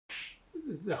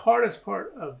the hardest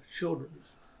part of children,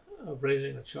 of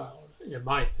raising a child, in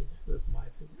my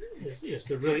opinion, is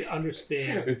to really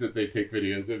understand. Is that they take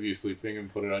videos of you sleeping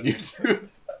and put it on YouTube.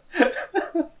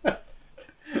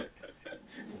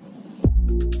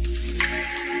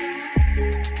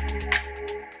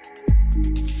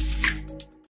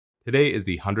 Today is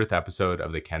the 100th episode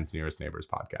of the Ken's Nearest Neighbors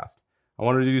podcast. I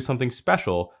wanted to do something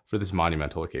special for this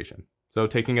monumental occasion. So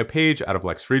taking a page out of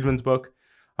Lex Friedman's book,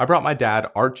 I brought my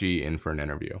dad, Art Jee, in for an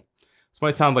interview. This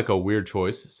might sound like a weird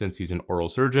choice since he's an oral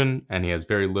surgeon and he has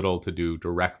very little to do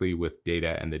directly with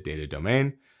data and the data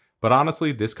domain. But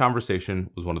honestly, this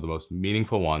conversation was one of the most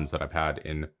meaningful ones that I've had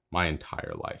in my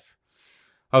entire life.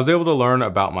 I was able to learn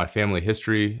about my family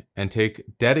history and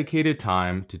take dedicated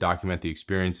time to document the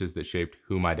experiences that shaped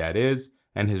who my dad is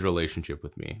and his relationship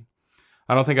with me.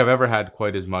 I don't think I've ever had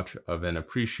quite as much of an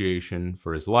appreciation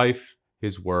for his life,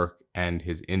 his work, and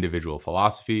his individual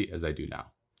philosophy as I do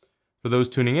now. For those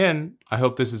tuning in, I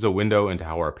hope this is a window into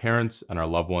how our parents and our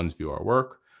loved ones view our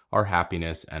work, our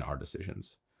happiness, and our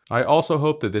decisions. I also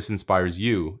hope that this inspires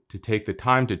you to take the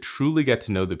time to truly get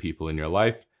to know the people in your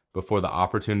life before the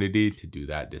opportunity to do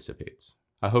that dissipates.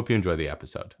 I hope you enjoy the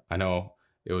episode. I know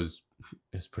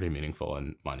it's pretty meaningful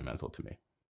and monumental to me.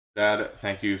 Dad,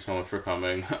 thank you so much for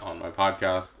coming on my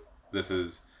podcast. This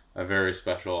is a very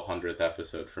special 100th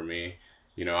episode for me.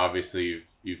 You know, obviously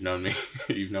you've known me,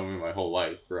 you've known me my whole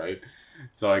life, right?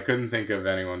 So I couldn't think of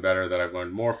anyone better that I've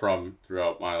learned more from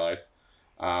throughout my life.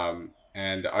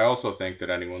 And I also think that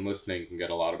anyone listening can get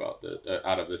a lot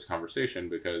out of this conversation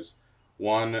because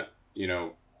one, you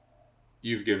know,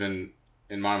 you've given,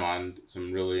 in my mind,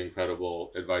 some really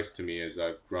incredible advice to me as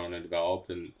I've grown and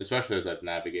developed, and especially as I've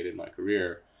navigated my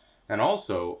career. And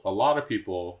also, a lot of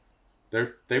people,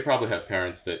 they probably have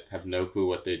parents that have no clue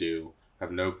what they do,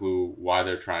 have no clue why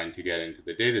they're trying to get into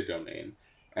the data domain.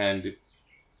 And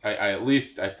I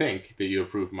think that you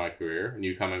approved my career, and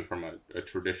you coming from a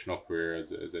traditional career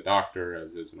as a doctor,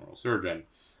 as an oral surgeon,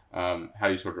 how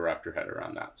you sort of wrapped your head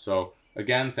around that. So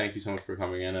again, thank you so much for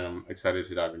coming in, and I'm excited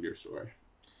to dive into your story.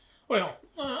 Well,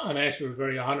 I'm actually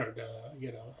very honored.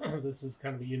 This is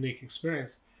kind of a unique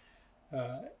experience.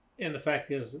 And the fact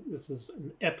is, this is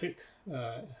an epic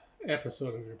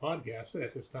episode of your podcast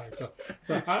at this time. So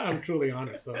I'm truly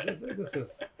honored. So this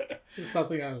is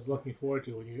something I was looking forward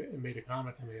to when you made a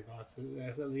comment to me about it. So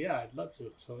I said, yeah, I'd love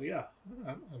to. So yeah,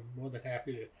 I'm more than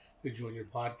happy to join your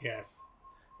podcast.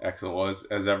 Excellent. Well,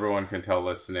 as everyone can tell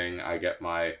listening, I get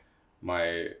my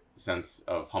sense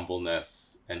of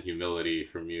humbleness and humility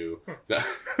from you.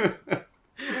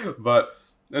 But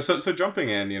so jumping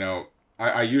in, you know,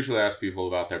 I usually ask people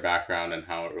about their background and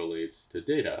how it relates to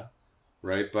data,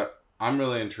 right? But I'm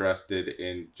really interested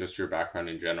in just your background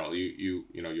in general. You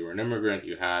were an immigrant.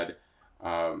 You had,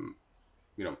 not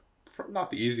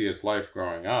the easiest life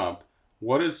growing up.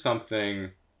 What is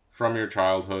something from your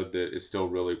childhood that is still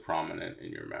really prominent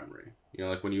in your memory? You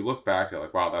know, like when you look back, you're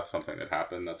like, wow, that's something that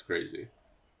happened. That's crazy.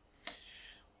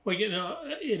 Well, you know,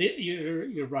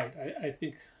 you're right. I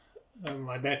think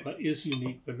my background is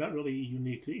unique, but not really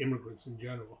unique to immigrants in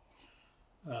general.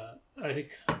 I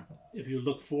think if you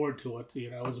look forward to it, you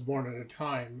know, I was born at a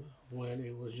time when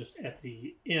it was just at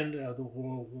the end of the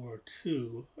World War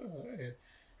II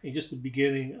and just the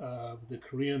beginning of the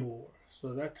Korean War.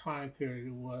 So that time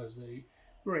period was a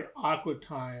very awkward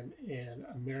time in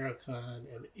American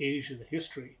and Asian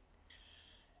history.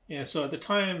 And so at the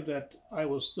time that I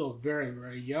was still very,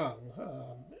 very young,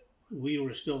 we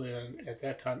were still in, at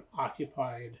that time,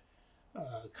 occupied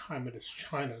communist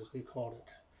China, as they called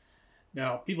it.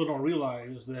 Now, people don't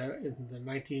realize that in the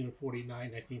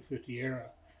 1949-1950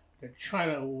 era, that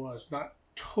China was not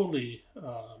totally,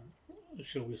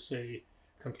 shall we say,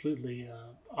 completely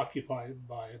occupied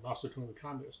by Mao Zedong and the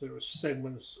communists. There were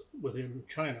segments within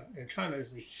China, and China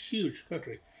is a huge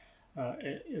country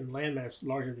in landmass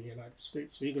larger than the United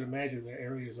States. So you can imagine there are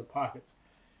areas of pockets.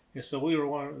 And so we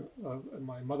were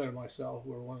my mother and myself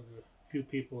were one of the few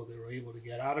people that were able to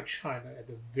get out of China at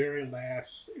the very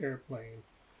last airplane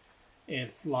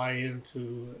and fly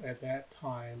into, at that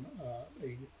time,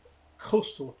 a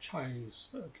coastal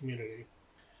Chinese community.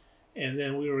 And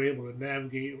then we were able to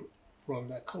navigate from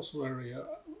that coastal area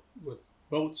with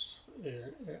boats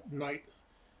at night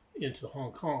into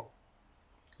Hong Kong.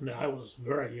 Now, I was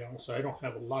very young, so I don't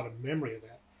have a lot of memory of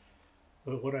that.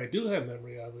 But what I do have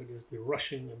memory of it is the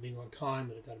rushing and being on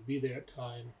time, and I got to be there at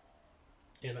time.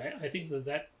 And I think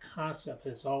that concept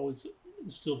has always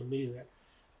instilled in me that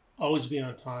always be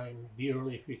on time, be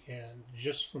early if you can,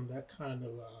 just from that kind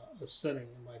of a setting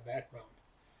in my background.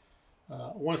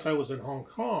 Once I was in Hong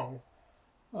Kong,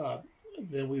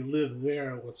 then we lived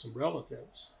there with some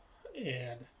relatives.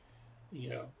 And you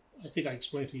know, I think I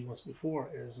explained to you once before,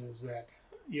 is that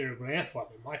your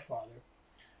grandfather, my father,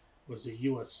 was a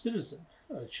U.S. citizen,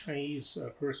 a Chinese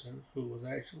person who was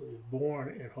actually born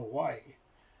in Hawaii,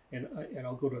 and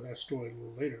I'll go to that story a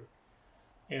little later,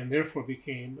 and therefore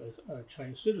became a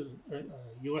Chinese citizen, a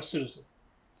U.S. citizen,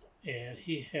 and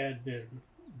he had been,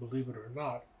 believe it or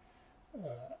not,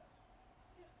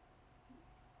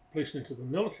 placed into the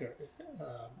military,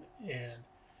 and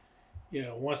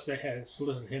once they had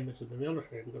solicited him into the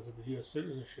military because of his U.S.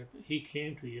 citizenship, he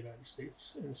came to the United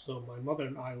States. And so my mother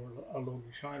and I were alone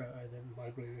in China. I then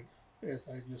migrated, as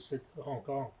I just said, to Hong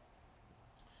Kong.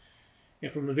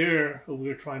 And from there, we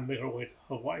were trying to make our way to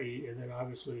Hawaii. And then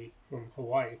obviously from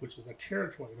Hawaii, which is a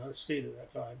territory, not a state at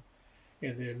that time,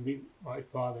 and then meet my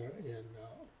father in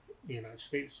the United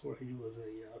States, where he was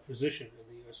a physician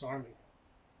in the U.S. Army.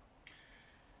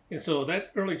 And so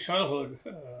that early childhood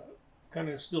kind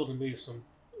of instilled in me some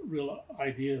real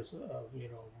ideas of,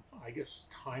 I guess,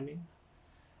 timing.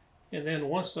 And then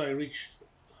once I reached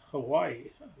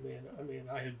Hawaii,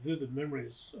 I have vivid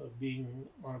memories of being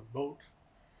on a boat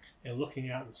and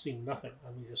looking out and seeing nothing.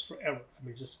 Just forever.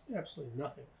 Just absolutely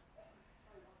nothing.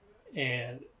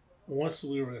 And once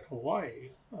we were in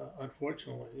Hawaii,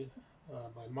 unfortunately,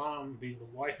 my mom, being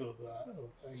the wife of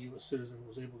a U.S. citizen,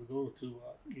 was able to go to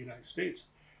the United States.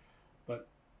 But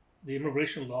the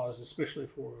immigration laws, especially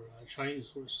for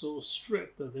Chinese, were so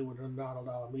strict that they would not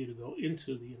allow me to go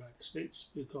into the United States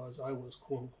because I was,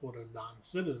 quote unquote, a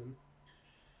non-citizen.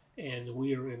 And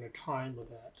we are in a time of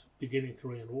that beginning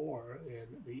Korean War,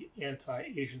 and the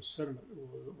anti-Asian sentiment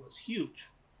was huge.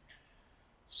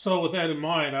 So with that in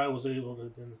mind, I was able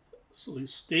to then at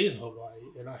least stay in Hawaii,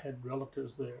 and I had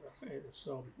relatives there. And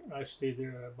so I stayed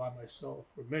there by myself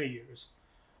for many years.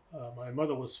 My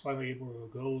mother was finally able to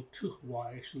go to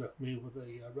Hawaii. She left me with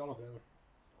a relative,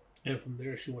 and from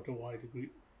there she went to Hawaii to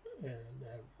greet and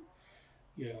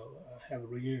have a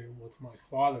reunion with my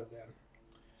father then.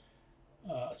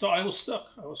 So I was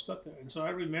stuck. There, and so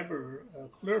I remember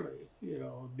clearly,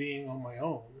 being on my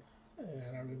own,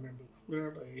 and I remember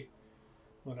clearly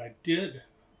when I did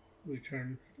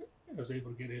return, I was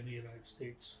able to get in the United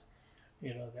States.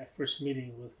 That first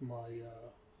meeting with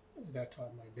at that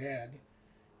time, my dad.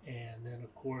 And then,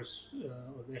 of course,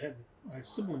 they had my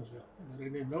siblings that I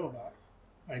didn't know about.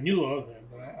 I knew of them,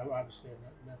 but I obviously had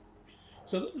not met them.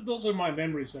 So those are my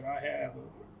memories that I have of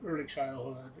early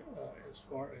childhood as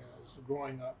far as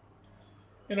growing up.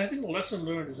 And I think the lesson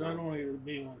learned is not only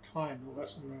being on time, the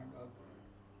lesson learned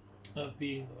of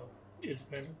being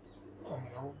independent on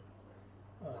my own,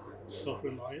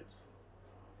 self-reliant.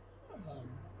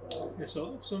 And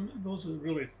so those are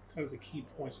really kind of the key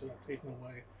points that I've taken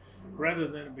away. Rather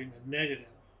than it being a negative,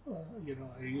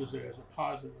 I use it as a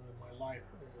positive in my life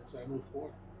as I move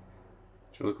forward.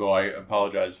 It's really cool. I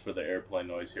apologize for the airplane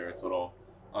noise here. It's a little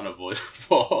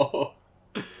unavoidable.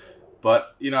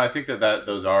 But, I think that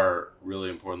those are really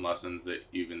important lessons that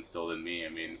you've instilled in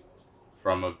me.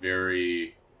 From a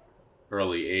very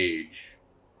early age,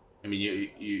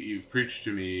 you've preached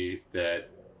to me that,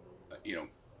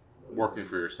 working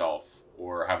for yourself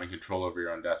or having control over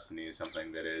your own destiny is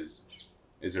something that is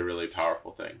a really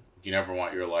powerful thing. You never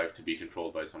want your life to be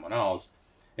controlled by someone else.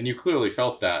 And you clearly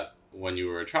felt that when you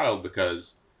were a child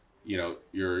because,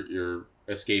 you're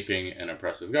escaping an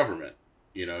oppressive government.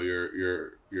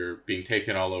 You're being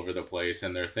taken all over the place,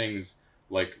 and there are things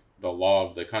like the law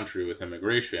of the country with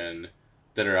immigration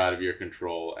that are out of your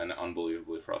control and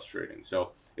unbelievably frustrating.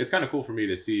 So it's kind of cool for me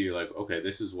to see, like, okay,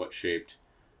 this is what shaped,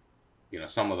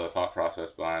 some of the thought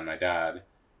process behind my dad,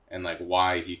 and like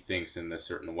why he thinks in this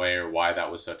certain way, or why that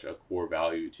was such a core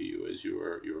value to you as you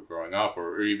were growing up,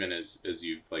 or even as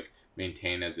you've like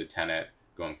maintained as a tenet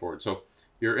going forward. So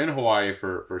you're in Hawaii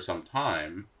for some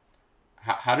time.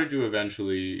 How did you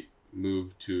eventually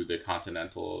move to the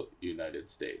continental United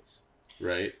States,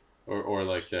 right? Or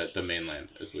like the mainland,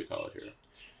 as we call it here?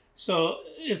 So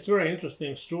it's a very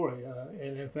interesting story,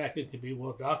 and in fact it could be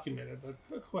well documented.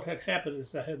 But what had happened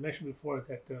is, I had mentioned before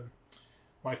that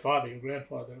my father, your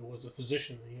grandfather, was a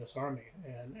physician in the U.S. Army.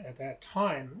 And at that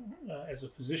time, as a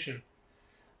physician,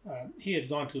 he had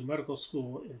gone to medical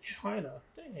school in China.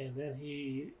 And then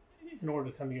he, in order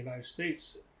to come to the United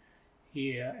States,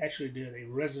 he actually did a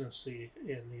residency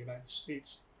in the United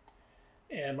States.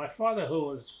 And my father, who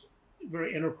was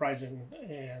very enterprising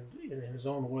and in his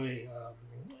own way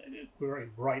very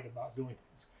bright about doing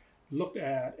things, looked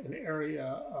at an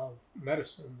area of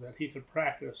medicine that he could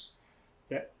practice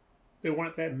that there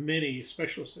weren't that many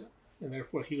specialists in, and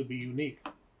therefore he would be unique.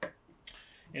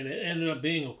 And it ended up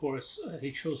being, of course,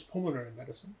 he chose pulmonary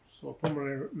medicine. So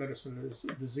pulmonary medicine is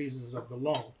diseases of the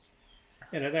lung.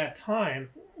 And at that time,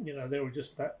 there were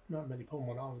just not many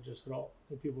pulmonologists at all.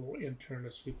 People were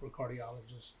internists, people were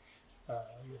cardiologists,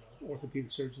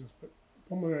 orthopedic surgeons, but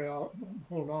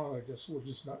pulmonologists were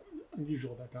just not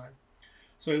unusual at that time.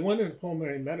 So he went into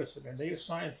pulmonary medicine, and they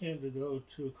assigned him to go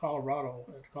to Colorado,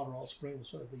 at Colorado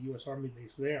Springs, the U.S. Army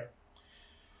base there.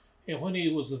 And when he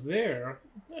was there,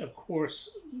 of course,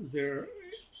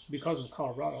 because of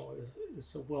Colorado,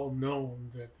 it's well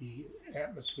known that the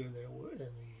atmosphere there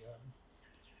and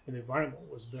the environment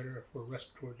was better for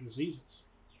respiratory diseases.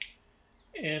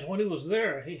 And when he was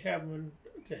there, he happened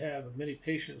to have many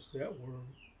patients that were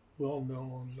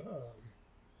well-known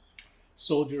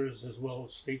soldiers as well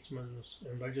as statesmen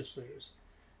and legislators.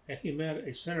 And he met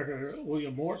a Senator,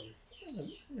 William Morton.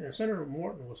 And Senator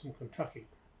Morton was from Kentucky.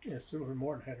 And Senator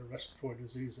Morton had a respiratory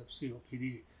disease of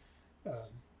COPD.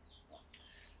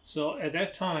 So at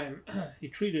that time, he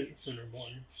treated Senator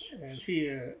Morton, and he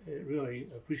really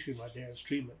appreciated my dad's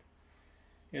treatment.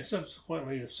 And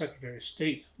subsequently, the Secretary of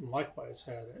State likewise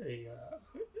had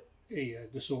a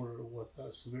disorder with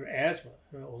severe asthma.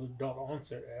 And it was adult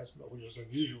onset asthma, which is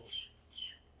unusual.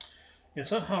 And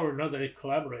somehow or another, they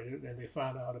collaborated, and they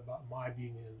found out about my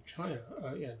being in China,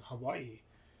 in Hawaii.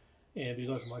 And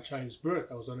because of my Chinese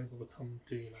birth, I was unable to come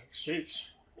to the United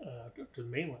States, to the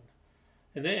mainland.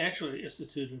 And they actually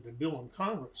instituted a bill in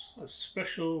Congress, a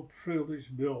special privilege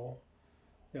bill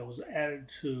that was added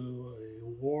to a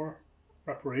war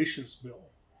reparations bill.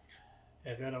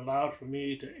 And that allowed for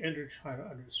me to enter China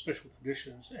under special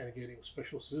conditions and getting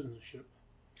special citizenship.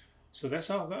 So that's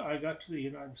how I got to the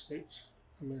United States.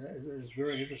 I mean, it's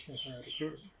very interesting how that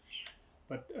occurred.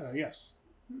 But yes,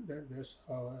 that's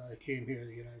how I came here to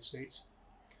the United States.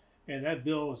 And that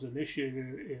bill was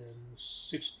initiated in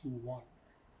 '61.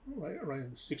 Right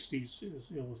in the 60s, it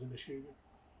was initiated.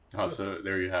 Oh, so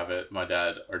there you have it. My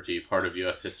dad, Art Jee, part of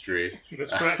U.S. history.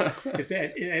 That's correct.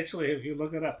 It actually, if you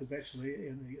look it up, it's actually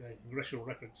in the congressional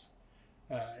records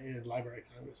in the Library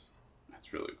of Congress.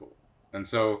 That's really cool. And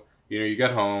so, you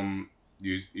get home,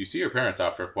 you see your parents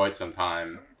after quite some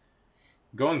time.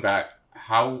 Going back,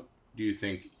 how do you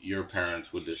think your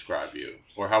parents would describe you?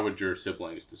 Or how would your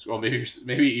siblings describe? Well,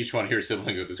 maybe each one of your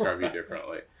siblings would describe you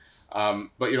differently.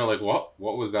 But what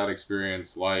was that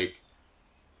experience like?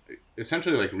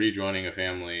 Essentially, like rejoining a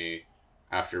family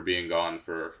after being gone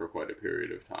for quite a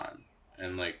period of time,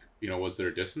 and was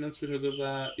there dissonance because of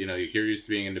that? You're used to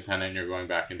being independent, you're going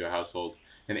back into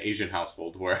an Asian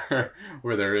household where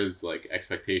there is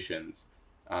expectations.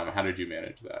 How did you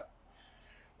manage that?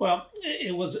 Well,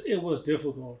 it was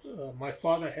difficult. My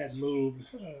father had moved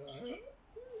at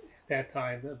that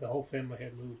time. The whole family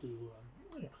had moved to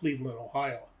Cleveland,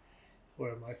 Ohio,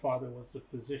 where my father was the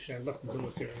physician. I left the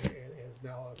military and is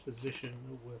now a physician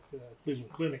with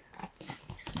Cleveland Clinic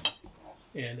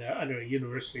and under a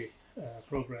university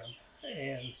program.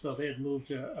 And so they had moved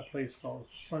to a place called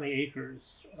Sunny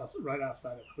Acres, right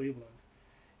outside of Cleveland.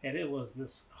 And it was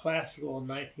this classical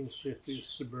 1950s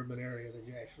suburban area that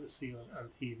you actually see on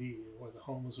TV, where the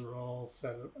homes were all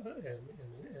set up, and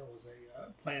it was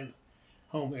a planned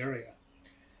home area.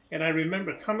 And I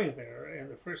remember coming there,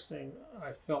 and the first thing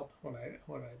I felt when I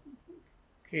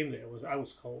came there was I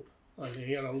was cold. I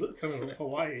mean, coming from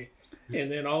Hawaii,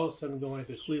 and then all of a sudden going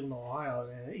to Cleveland, Ohio,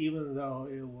 and even though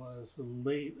it was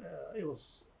late, it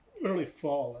was early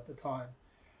fall at the time.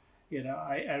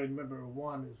 I remember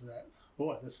one is that,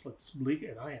 boy, this looks bleak,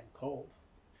 and I am cold.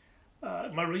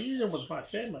 My reunion with my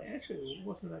family actually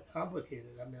wasn't that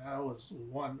complicated. I mean, I was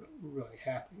really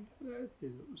happy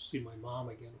to see my mom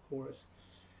again, of course.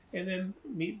 And then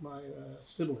meet my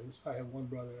siblings. I have one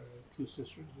brother, two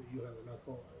sisters. You have an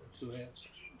uncle, two aunts.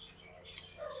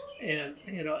 And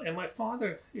and my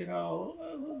father,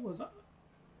 was.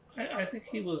 I think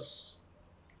he was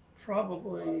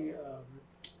probably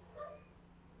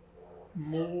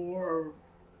more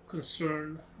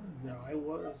concerned than I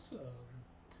was,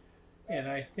 and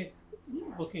I think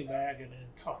looking back and then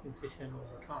talking to him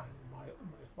over time, my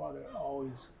father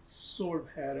always sort of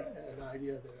had an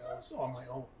idea that I was on my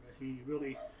own. He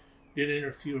really did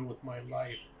interfere with my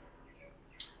life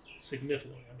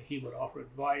significantly. I mean, he would offer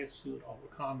advice, he would offer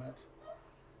comment,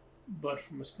 but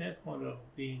from a standpoint of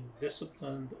being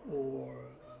disciplined or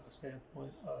a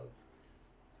standpoint of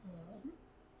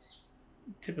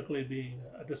typically being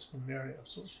a disciplinarian of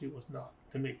sorts, he was not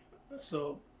to me.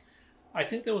 So I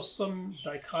think there was some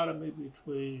dichotomy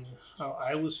between how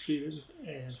I was treated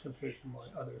and compared to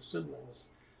my other siblings.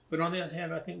 But on the other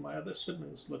hand, I think my other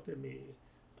siblings looked at me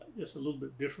just a little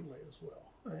bit differently as well.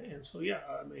 And so, yeah,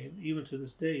 I mean, even to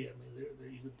this day, I mean,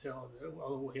 you can tell that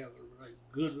although we have a very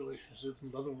good relationship,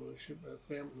 loving relationship, a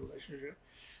family relationship,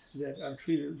 that I'm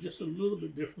treated just a little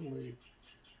bit differently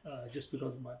just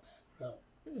because of my background.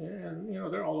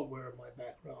 And, they're all aware of my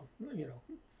background,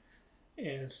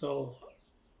 And so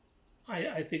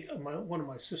I think one of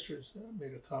my sisters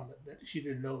made a comment that she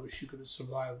didn't know if she could have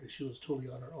survived if she was totally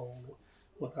on her own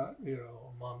without,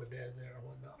 mom and dad there and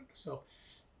whatnot. So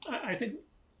I think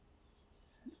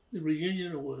the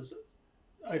reunion was,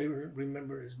 I didn't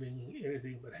remember as being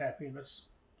anything but happiness.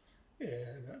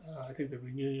 And I think the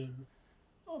reunion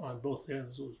on both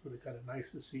ends was really kind of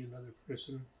nice to see another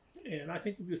person. And I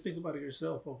think if you think about it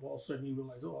yourself, of all of a sudden you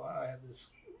realize, oh, I have this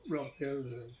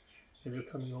relative and they're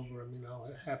coming over. I mean, how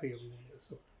happy everyone is.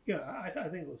 So, yeah, I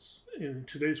think it was, in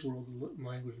today's world, the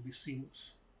language would be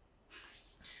seamless.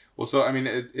 Well, so, I mean,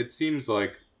 it seems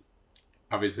like,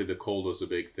 obviously, the cold was a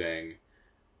big thing.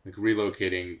 Like,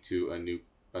 relocating to a new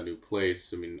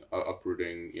place, I mean,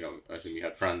 uprooting, I think you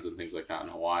had friends and things like that in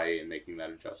Hawaii and making that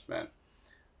adjustment.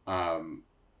 How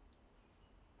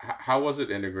was it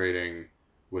integrating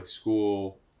with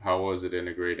school? How was it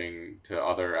integrating to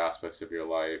other aspects of your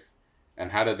life? And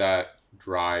how did that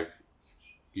drive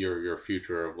your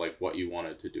future of like what you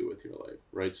wanted to do with your life,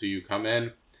 right? So you come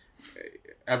in,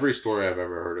 every story I've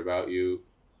ever heard about you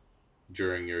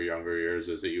during your younger years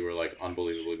is that you were like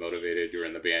unbelievably motivated. You were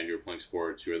in the band, you were playing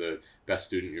sports, you were the best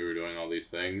student, you were doing all these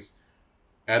things.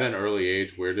 At an early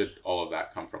age, where did all of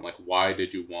that come from? Like, why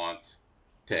did you want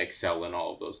to excel in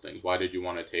all of those things? Why did you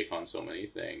want to take on so many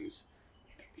things?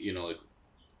 Like,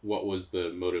 what was the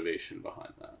motivation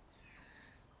behind that?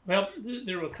 Well,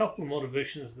 there were a couple of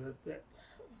motivations that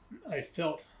I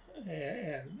felt,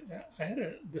 and I had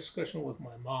a discussion with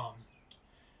my mom,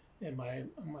 and my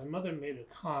mother made a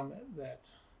comment that,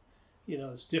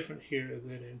 it's different here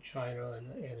than in China and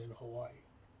in Hawaii,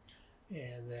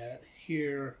 and that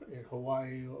here in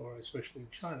Hawaii, or especially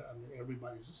in China, I mean,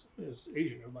 everybody's is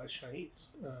Asian, everybody's Chinese,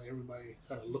 everybody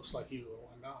kind of looks like you or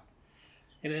whatnot.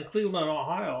 And in Cleveland,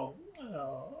 Ohio,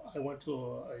 I went to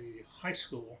a high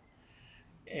school.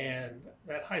 And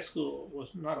that high school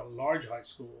was not a large high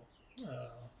school. I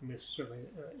mean, certainly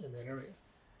in that area.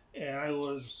 And I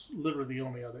was literally the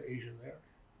only other Asian there.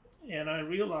 And I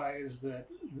realized that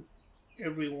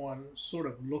everyone sort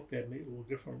of looked at me a little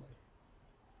differently.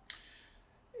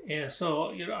 And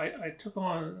so, I took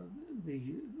on the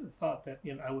thought that,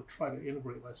 I would try to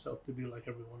integrate myself to be like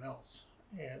everyone else.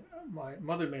 And my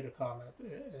mother made a comment,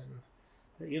 and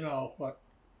that, what,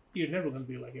 you're never going to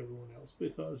be like everyone else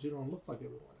because you don't look like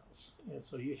everyone else. And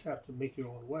so you have to make your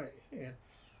own way. And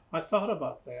I thought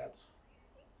about that,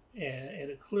 and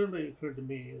it clearly occurred to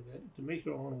me that to make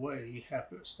your own way, you have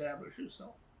to establish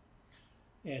yourself.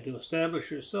 And to establish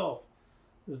yourself,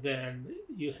 then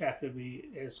you have to be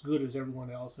as good as everyone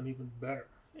else and even better.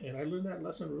 And I learned that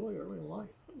lesson really early in life.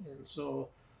 And so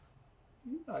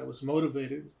I was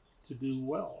motivated to do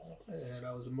well, and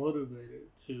I was motivated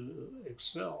to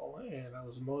excel, and I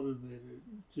was motivated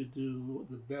to do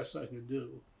the best I could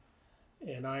do.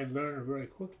 And I learned very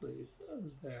quickly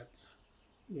that,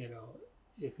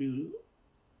 if you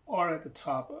are at the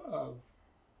top of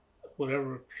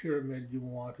whatever pyramid you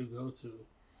want to go to,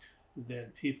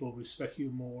 then people respect you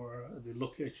more, they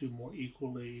look at you more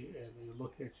equally, and they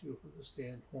look at you from the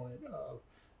standpoint of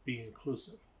being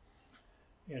inclusive.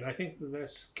 And I think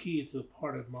that's key to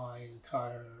part of my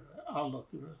entire outlook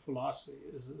and philosophy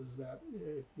is that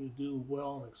if you do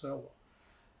well and excel well.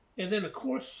 And then, of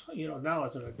course, now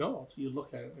as an adult, you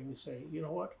look at it and you say, you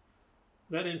know what,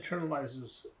 that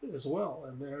internalizes as well.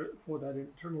 And therefore, that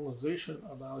internalization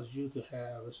allows you to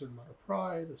have a certain amount of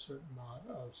pride, a certain amount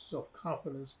of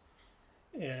self-confidence.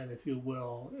 And if you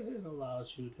will, it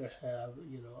allows you to have,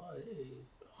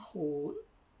 a whole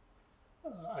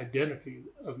identity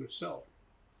of yourself.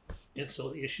 And so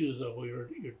the issues of your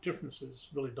differences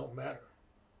really don't matter.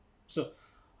 So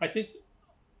I think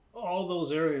all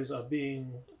those areas of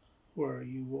being where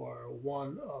you are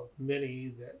one of many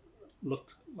that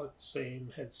looked like the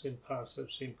same, had the same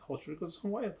concept, same culture, because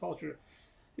Hawaiian culture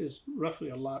is roughly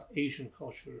a lot Asian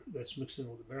culture that's mixed in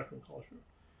with American culture.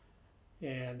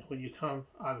 And when you come,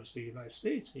 obviously, to the United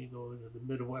States, and you go into the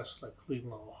Midwest, like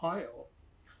Cleveland, Ohio,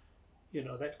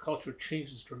 that culture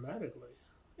changes dramatically.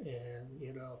 And,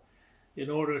 in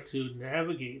order to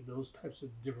navigate those types of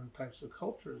different types of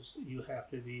cultures, you have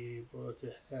to be able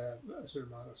to have a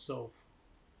certain amount of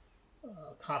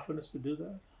self-confidence to do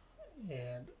that.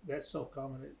 And that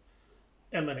self-confidence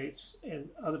emanates, and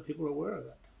other people are aware of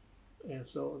that. And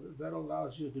so that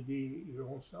allows you to be your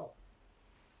own self.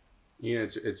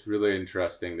 It's really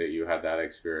interesting that you had that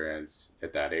experience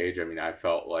at that age. I mean, I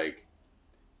felt like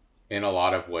in a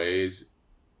lot of ways,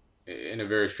 in a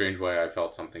very strange way, I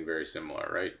felt something very similar,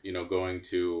 right? Going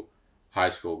to high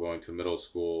school, going to middle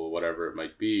school, whatever it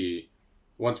might be,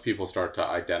 once people start to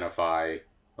identify,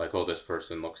 like, oh, this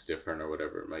person looks different or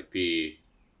whatever it might be,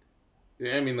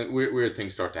 I mean, like, weird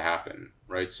things start to happen,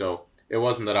 right? So it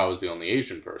wasn't that I was the only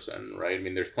Asian person, right? I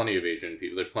mean, there's plenty of Asian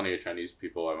people, there's plenty of Chinese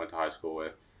people I went to high school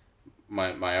with.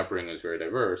 My upbringing is very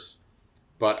diverse,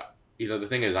 but the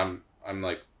thing is, I'm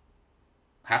like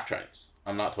half Chinese.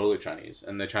 I'm not totally Chinese,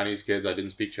 and the Chinese kids, I didn't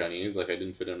speak Chinese, like I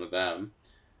didn't fit in with them.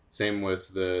 Same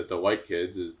with the white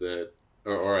kids, is that,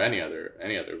 or any other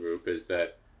group, is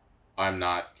that I'm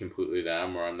not completely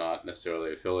them, or I'm not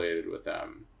necessarily affiliated with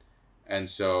them. And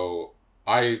so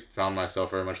I found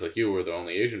myself very much like you were the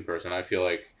only Asian person. I feel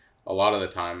like a lot of the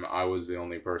time I was the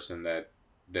only person that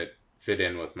fit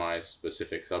in with my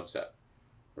specific subset,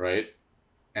 right?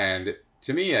 And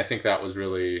to me, I think that was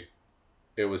really,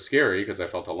 it was scary because I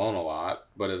felt alone a lot,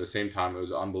 but at the same time, it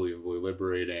was unbelievably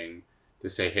liberating to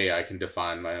say, hey, I can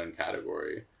define my own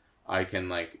category. I can,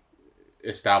 like,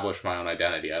 establish my own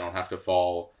identity. I don't have to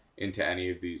fall into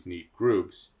any of these neat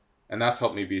groups. And that's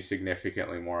helped me be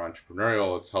significantly more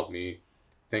entrepreneurial. It's helped me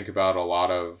think about a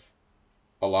lot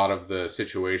of the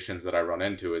situations that I run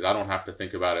into. Is I don't have to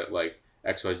think about it like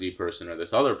XYZ person or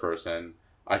this other person.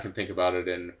 I can think about it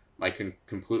in my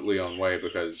completely own way,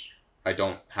 because I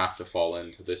don't have to fall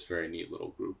into this very neat little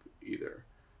group either.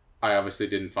 I obviously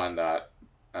didn't find that,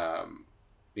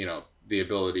 the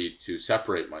ability to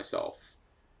separate myself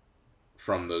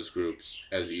from those groups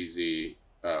as easy,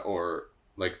 or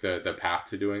like the path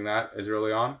to doing that as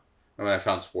early on. I mean, I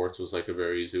found sports was like a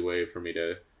very easy way for me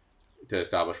to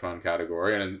establish my own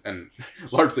category, and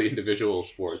largely individual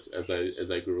sports as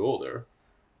I grew older,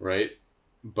 right?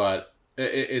 But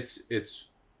it's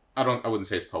I wouldn't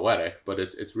say it's poetic, but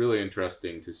it's really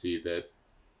interesting to see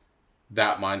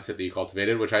that mindset that you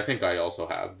cultivated, which I think I also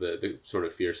have, the sort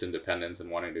of fierce independence and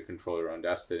wanting to control your own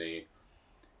destiny.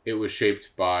 It was shaped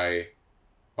by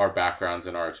our backgrounds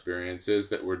and our experiences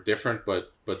that were different,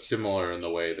 but similar in the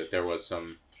way that there was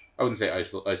some, I wouldn't say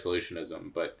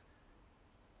isolationism, but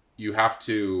you have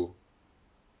to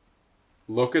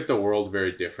look at the world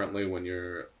very differently when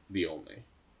you're the only,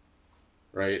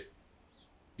 right?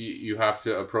 You have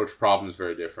to approach problems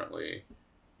very differently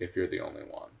if you're the only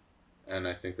one. And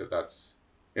I think that's,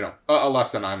 a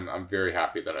lesson I'm very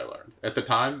happy that I learned. At the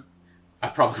time, I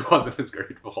probably wasn't as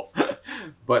grateful.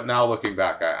 But now looking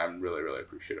back, I'm really, really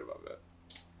appreciative of it.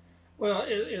 Well,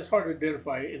 it's hard to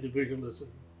identify individualism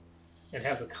and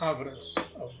have the confidence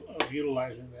of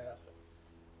utilizing that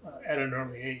at an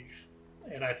early age.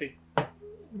 And I think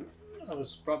I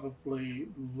was probably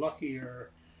luckier,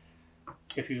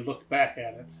 if you look back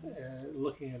at it,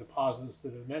 looking at the positives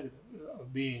that are negative,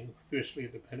 of being fiercely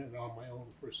independent on my own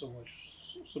for so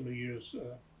many years.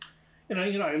 And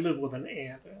I lived with an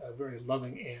aunt, a very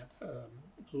loving aunt,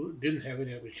 who didn't have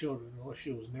any other children, or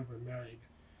she was never married.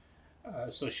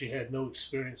 So she had no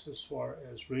experience as far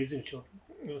as raising children.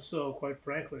 And so, quite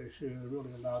frankly, she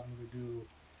really allowed me to do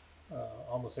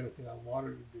almost anything I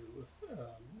wanted to do.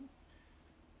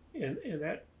 And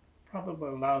that probably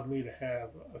allowed me to have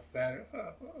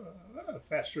a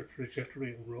faster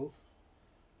trajectory in growth.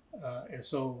 And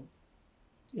so,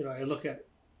 I look at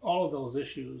all of those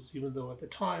issues, even though at the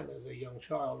time, as a young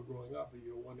child growing up,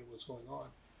 you're wondering what's going on,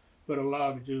 but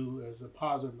allowed me to do as a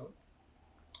positive note.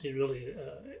 It really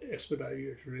expedited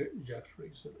your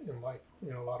trajectories in life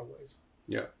in a lot of ways.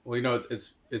 Yeah. Well,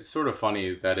 it's sort of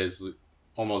funny that is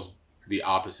almost the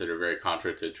opposite, or very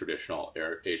contra to traditional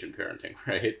Asian parenting,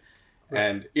 right?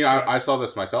 And, I saw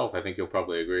this myself. I think you'll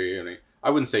probably agree. I mean, I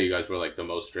wouldn't say you guys were like the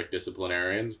most strict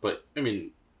disciplinarians, but I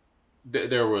mean,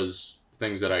 there was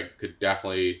things that I could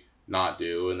definitely not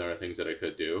do, and there were things that I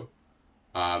could do.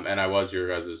 And I was your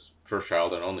guys' first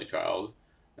child and only child.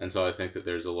 And so I think that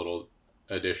there's a little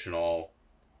additional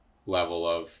level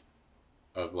of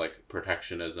like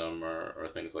protectionism or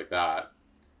things like that.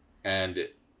 And,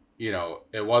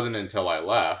 it wasn't until I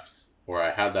left, or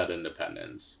I had that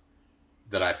independence,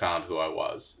 that I found who I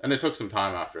was. And it took some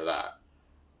time after that.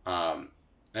 And,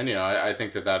 I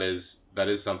think that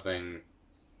is something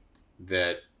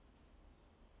that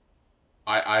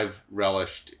I've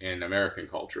relished in American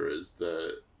culture, is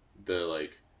the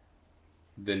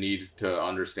need to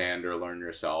understand or learn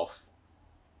yourself.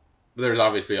 But there's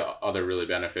obviously other really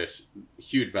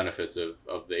huge benefits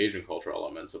of the Asian cultural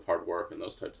elements of hard work and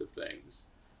those types of things.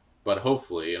 But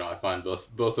hopefully, I find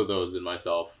both of those in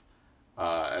myself,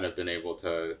 and have been able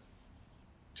to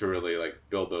really like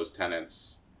build those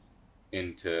tenets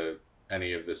into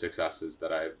any of the successes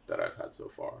that I've had so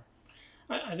far.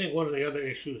 I think one of the other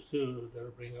issues too that I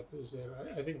bring up is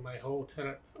that I think my whole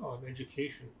tenet on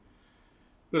education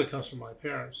really comes from my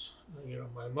parents.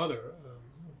 My mother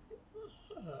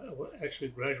actually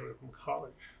graduated from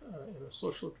college in a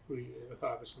social degree.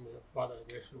 Obviously, my father, I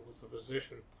mentioned, was a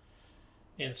physician.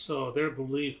 And so their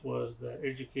belief was that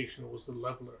education was the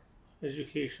leveler.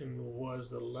 Education was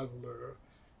the leveler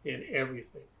in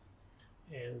everything.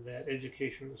 And that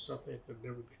education is something that could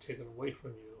never be taken away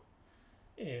from you.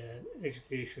 And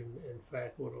education, in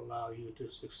fact, would allow you to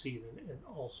succeed in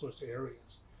all sorts of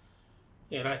areas.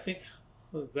 And I think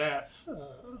that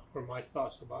were my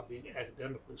thoughts about being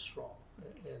academically strong.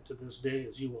 And to this day,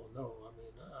 as you all know, I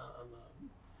mean,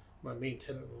 my main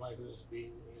tenet in life is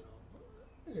being,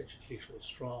 educationally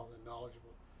strong and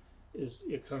knowledgeable.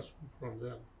 It comes from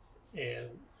them,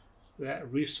 and that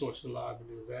resource allowed me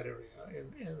to do that area.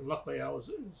 And luckily, I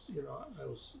was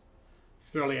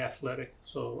fairly athletic,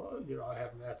 so I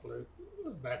have an athletic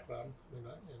background. I mean,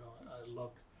 I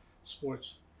loved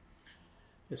sports,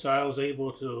 and so I was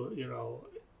able to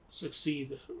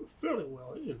succeed fairly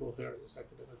well in both areas,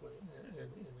 academically and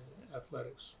in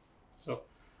athletics. So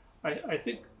I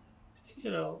think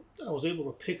I was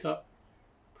able to pick up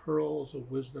pearls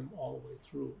of wisdom all the way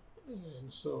through,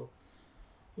 and so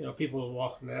people will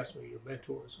walk and ask me your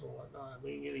mentors and whatnot. I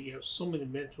mean, you have so many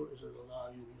mentors that allow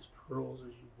you these pearls as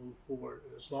you move forward.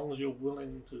 And as long as you're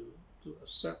willing to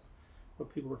accept what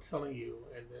people are telling you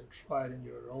and then try it in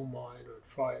your own mind or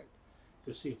try it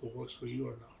to see if it works for you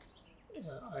or not.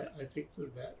 I think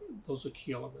that those are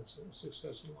key elements in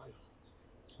success in life.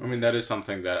 I mean, that is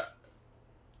something that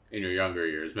in your younger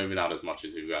years, maybe not as much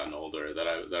as you've gotten older, that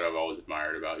I've always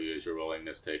admired about you is your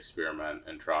willingness to experiment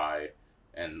and try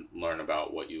and learn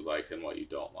about what you like and what you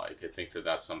don't like. I think that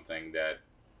that's something that,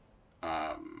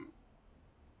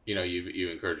 you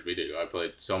encouraged me to do. I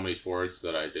played so many sports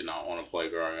that I did not want to play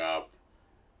growing up.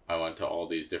 I went to all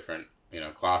these different,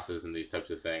 classes and these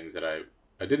types of things that I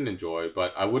didn't enjoy,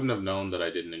 but I wouldn't have known that I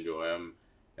didn't enjoy them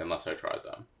unless I tried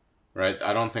them, right?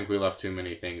 I don't think we left too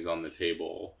many things on the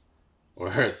table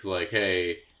where it's like,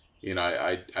 hey,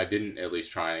 I didn't at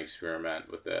least try and experiment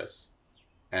with this.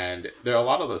 And there are a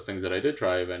lot of those things that I did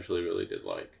try eventually really did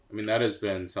like. I mean, that has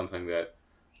been something that,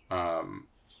 that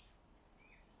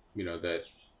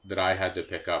I had to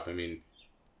pick up. I mean,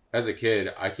 as a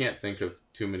kid, I can't think of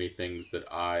too many things that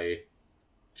I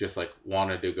just like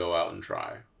wanted to go out and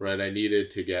try, right? I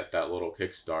needed to get that little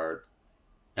kickstart.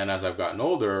 And as I've gotten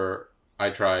older, I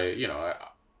try,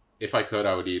 if I could,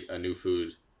 I would eat a new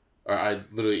food, or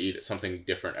I'd literally eat something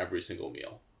different every single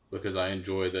meal because I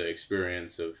enjoy the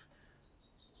experience of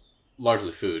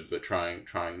largely food, but trying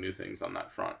new things on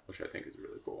that front, which I think is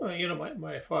really cool. Well,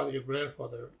 my father, your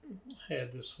grandfather,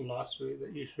 had this philosophy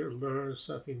that you should learn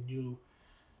something new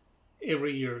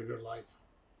every year of your life.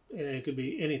 And it could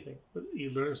be anything, but you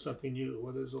learn something new,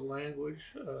 whether it's a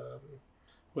language,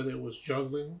 whether it was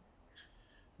juggling,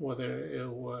 whether it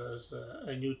was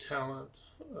a new talent,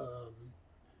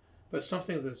 but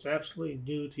something that's absolutely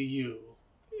new to you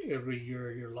every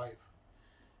year of your life.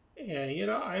 And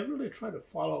I really try to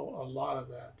follow a lot of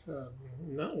that.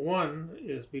 One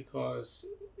is because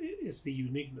it's the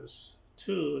uniqueness.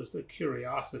 Two is the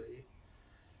curiosity.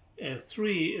 And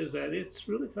three is that it's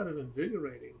really kind of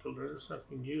invigorating to learn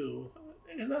something new.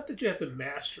 And not that you have to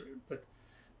master it, but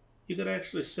you could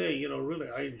actually say, really,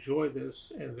 I enjoy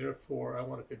this and therefore I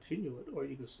want to continue it. Or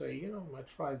you could say, I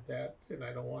tried that and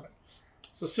I don't want it.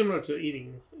 So similar to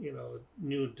eating,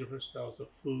 new different styles of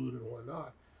food and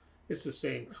whatnot. It's the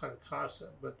same kind of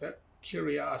concept, but that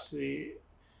curiosity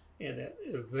and that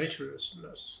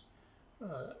adventurousness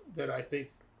that I think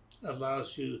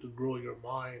allows you to grow your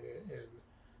mind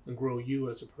and grow you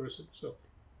as a person. So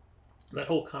that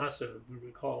whole concept, if you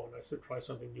recall, when I said try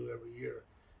something new every year,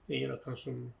 comes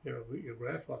from your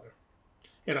grandfather,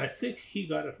 and I think he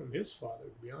got it from his father.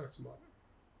 To be honest about it.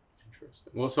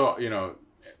 Interesting. Well, so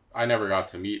I never got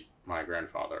to meet my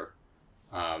grandfather.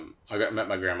 I met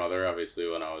my grandmother obviously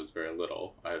when I was very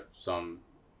little. I have some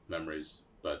memories,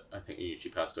 but I think she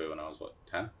passed away when I was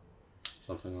 10,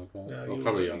 something like that. Well,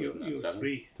 probably younger than that. 7,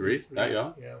 3, that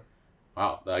young. Yeah.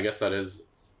 Wow, I guess that is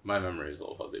my memory is a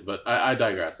little fuzzy, but I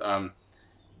digress.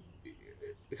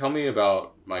 Tell me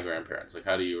about my grandparents. Like,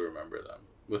 how do you remember them?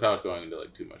 Without going into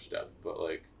too much depth, but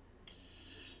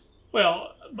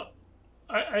Well,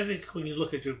 I think when you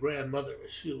look at your grandmother,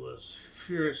 she was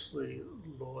fiercely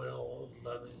loyal,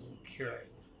 loving, caring.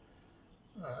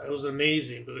 It was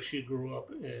amazing because she grew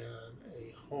up in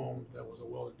a home that was a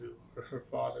well-to-do. Her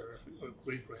father, her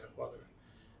great-grandfather,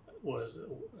 was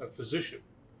a physician.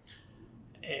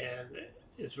 And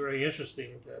it's very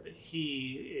interesting that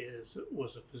he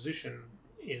was a physician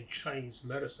in Chinese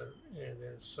medicine and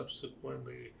then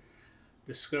subsequently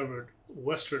discovered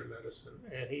Western medicine,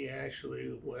 and he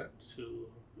actually went to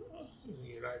the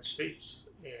United States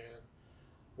and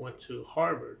went to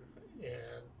Harvard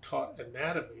and taught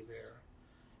anatomy there,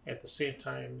 at the same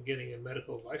time getting a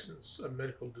medical license, a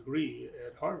medical degree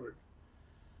at Harvard.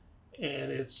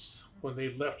 And it's when they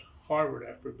left Harvard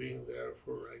after being there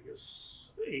for, I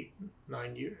guess, 8,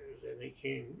 9 years, and he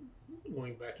came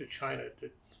going back to China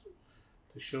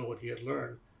to show what he had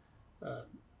learned. Uh,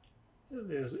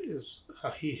 is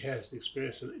how he has the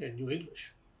experience in New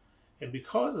English. And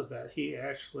because of that, he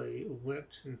actually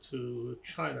went into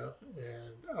China,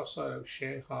 and outside of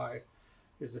Shanghai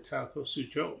is a town called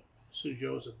Suzhou.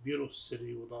 Suzhou is a beautiful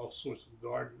city with all sorts of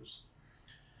gardens.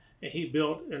 And he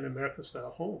built an American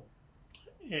style home.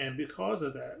 And because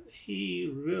of that, he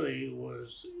really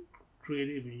was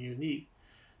creative and unique,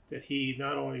 that he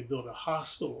not only built a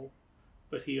hospital,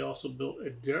 but he also built a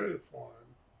dairy farm,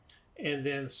 and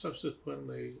then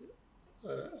subsequently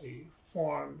a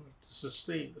farm to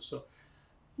sustain. So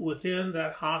within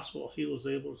that hospital, he was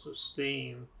able to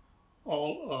sustain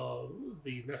all of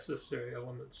the necessary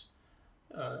elements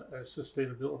as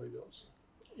sustainability goes.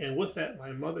 And with that,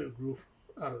 my mother grew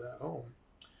out of that home.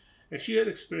 And she had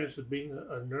experience of being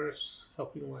a nurse,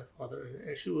 helping my father.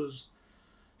 And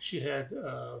she had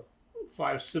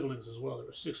 5 siblings as well. There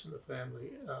were 6 in the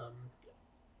family.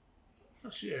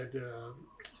 She had,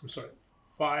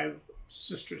 5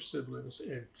 sister siblings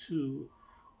and 2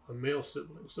 male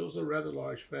siblings. So it was a rather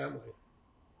large family.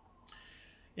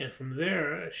 And from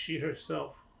there, she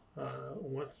herself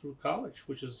went through college,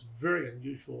 which is very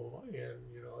unusual in,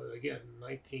 again,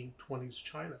 1920s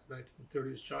China,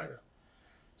 1930s China.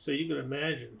 So you can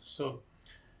imagine. So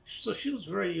she was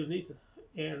very unique.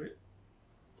 And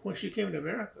when she came to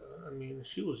America, I mean,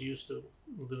 she was used to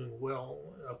living well.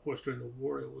 Of course, during the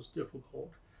war, it was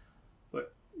difficult.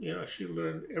 But, she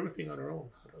learned everything on her own,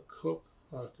 how to cook,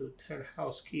 how to attend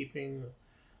housekeeping,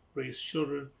 raise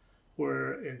children.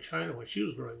 Where in China, when she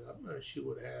was growing up, she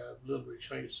would have little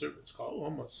Chinese servants called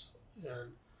omas.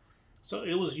 And so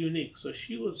it was unique. So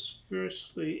she was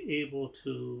fiercely able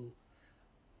to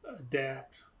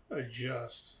adapt,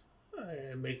 adjust,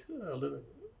 and make a living.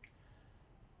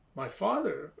 My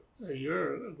father,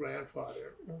 your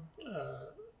grandfather,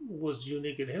 was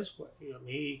unique in his way. I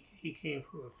mean, he came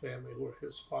from a family where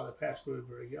his father passed away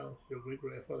very young. Your great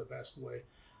grandfather passed away,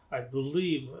 I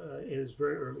believe, in his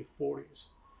very early 40s.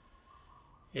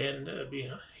 And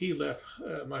he left.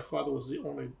 My father was the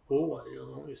only boy, the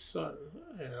only son,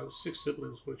 and I was 6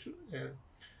 siblings, and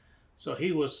so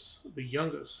he was the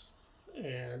youngest,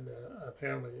 and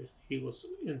apparently he was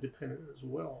independent as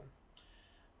well.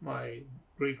 My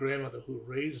great grandmother, who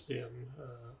raised him,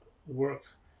 worked,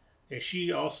 and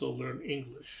she also learned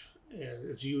English. And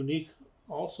it's unique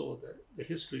also that the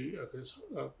history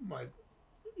of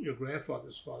your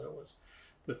grandfather's father was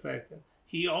the fact that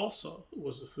he also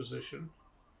was a physician.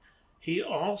 He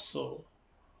also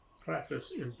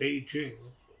practiced in Beijing,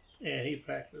 and he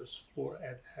practiced for,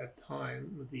 at that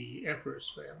time, the emperor's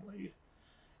family.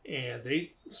 And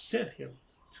they sent him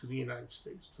to the United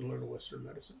States to learn Western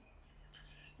medicine.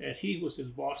 And he was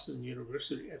in Boston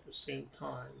University at the same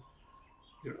time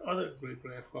your other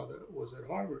great-grandfather was at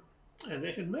Harvard. And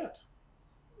they had met,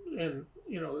 and,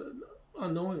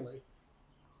 unknowingly.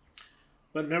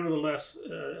 But nevertheless,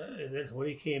 and then when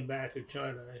he came back to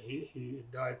China, he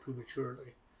died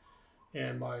prematurely.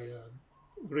 And my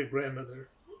great-grandmother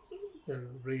then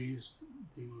raised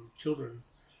the children,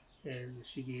 and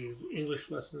she gave English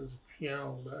lessons,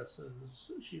 piano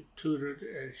lessons. She tutored,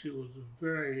 and she was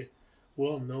very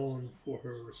well known for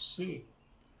her singing.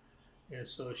 And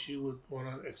so she would go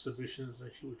on exhibitions,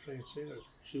 and she would train singers.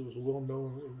 She was well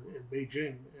known in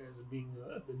Beijing as being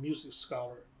the music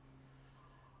scholar.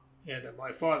 And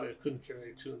my father couldn't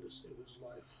carry a tune to save his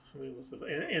life. I mean,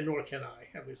 and nor can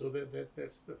I. I mean, so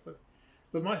that's the fun.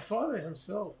 But my father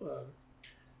himself,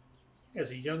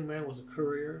 as a young man, was a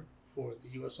courier for the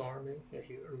U.S. Army, and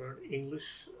he learned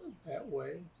English that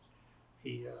way.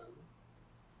 He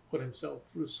put himself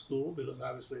through school because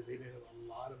obviously they didn't have a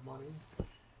lot of money.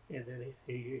 And then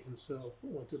he himself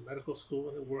went to medical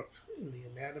school and worked in the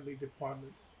anatomy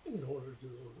department in order to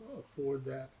afford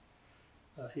that.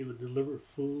 He would deliver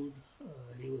food.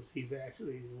 He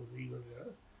even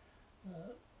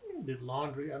did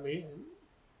laundry. I mean,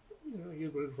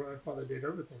 your great grandfather did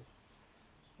everything.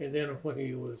 And then when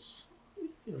he was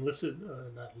enlisted,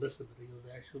 not enlisted, but he was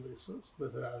actually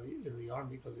solicited out in the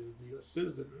army because he was a U.S.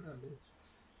 citizen. I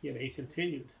mean, he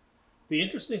continued. The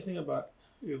interesting thing about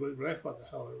your great grandfather,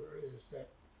 however, is that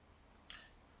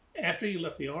after he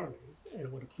left the army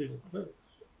and went to Cleveland Clinic,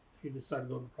 he decided to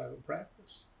go into private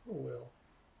practice. Well,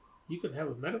 you can have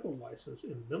a medical license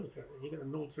in the military, and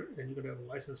you can have a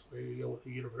license where you go with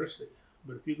the university.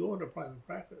 But if you go into private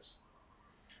practice,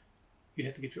 you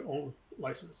had to get your own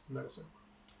license in medicine.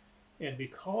 And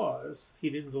because he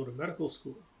didn't go to medical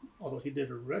school, although he did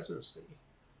a residency,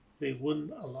 they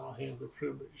wouldn't allow him the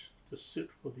privilege to sit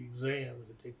for the exam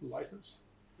to take the license.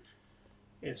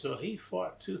 And so he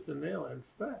fought tooth and nail. In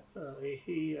fact,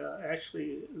 he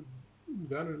actually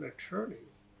got an attorney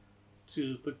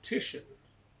to petition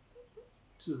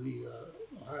to the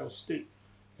Ohio State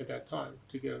at that time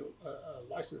to get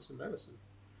a license in medicine.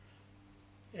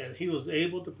 And he was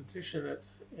able to petition it,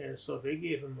 and so they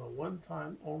gave him a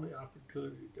one-time only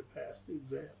opportunity to pass the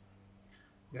exam.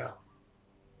 Now,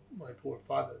 my poor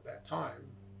father at that time,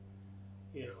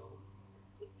 you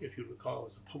know, if you recall,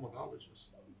 was a pulmonologist.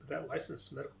 But that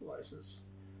license, medical license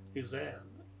exam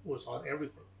was on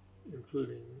everything,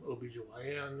 including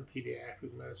OBGYN,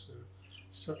 pediatric medicine,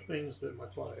 some things that my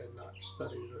father had not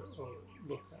studied or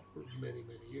looked at for many,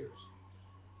 many years.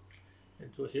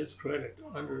 And to his credit,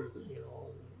 under the, you know,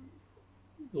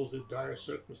 those dire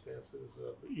circumstances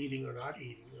of eating or not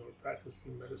eating, or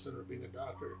practicing medicine or being a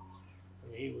doctor,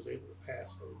 I mean, he was able to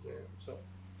pass that exam. So,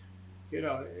 you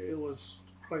know, it was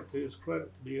quite to his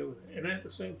credit to be able to. And at the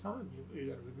same time, you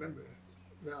got to remember,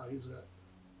 now he's got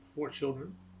 4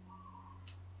 children.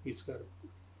 He's got to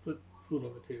put food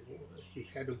on the table. He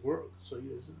had to work so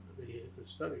he could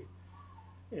study.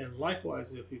 And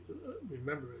likewise, if you could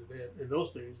remember that in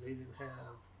those days, they didn't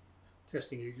have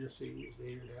testing agencies,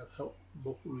 they didn't have help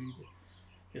book reading.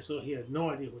 And so he had no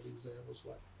idea what the exam was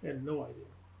like, had no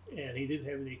idea. And he didn't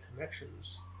have any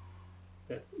connections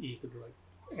that he could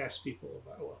like ask people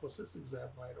about, well, what's this exam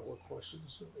like, or what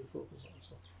questions should they focus on.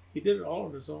 So he did it all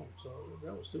on his own, so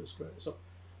that was to his credit. So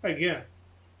again,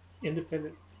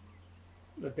 independent,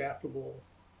 adaptable,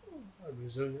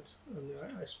 resilient. I mean,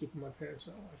 I speak of my parents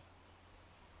that way.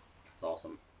 That's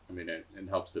awesome. I mean, it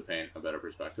helps to paint a better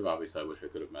perspective. Obviously, I wish I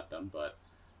could have met them, but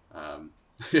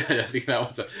yeah, I think that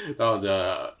one's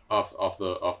off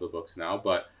the books now.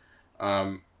 But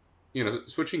you know,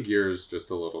 switching gears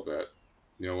just a little bit.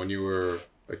 You know, when you were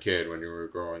a kid, when you were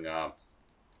growing up,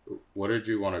 what did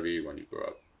you want to be when you grew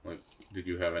up? Like, did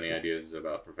you have any ideas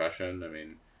about profession? I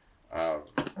mean,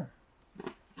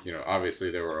 you know,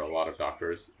 obviously there were a lot of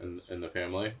doctors in the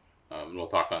family. We'll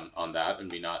talk on that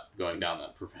and me not going down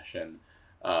that profession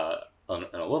in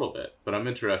a little bit. But I'm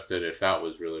interested if that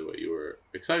was really what you were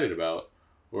excited about,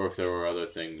 or if there were other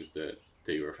things that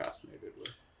you were fascinated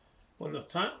with. From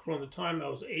the time I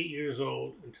was 8 years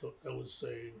old until I was,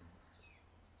 say,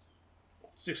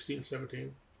 16,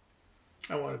 17,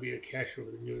 I wanted to be a catcher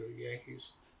with the New York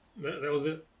Yankees. That was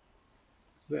it.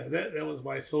 That was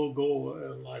my sole goal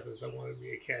in life, is I wanted to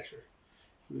be a catcher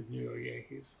for the New York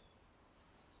Yankees.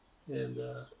 And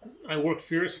I worked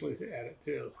fiercely at it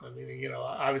too. I mean, you know,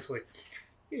 obviously,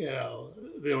 you know,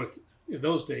 there were in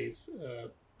those days,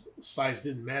 size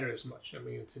didn't matter as much. I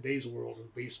mean, in today's world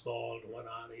of baseball and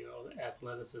whatnot, you know,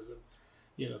 athleticism,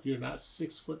 you know, if you're not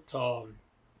 6 foot tall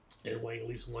and weighing at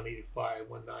least 185,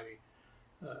 190,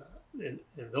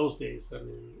 in those days, I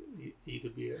mean, you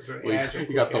could be a very agile.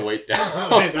 You got the weight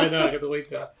down. I know, I got the weight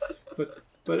down, but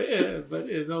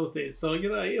in those days, so you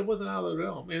know, it wasn't out of the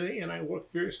realm, and I worked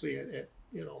fiercely at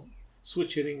you know,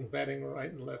 switch hitting, batting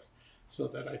right and left, so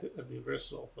that I could be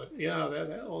versatile. But yeah,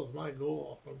 that was my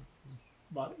goal from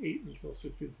about 8 until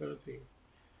 16, 17.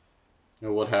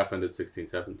 And what happened at 16,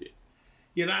 17?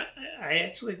 You know, I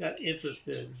actually got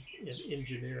interested in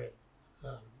engineering.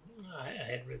 I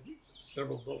had read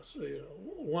several books. You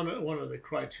know, one of the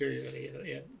criteria, you know,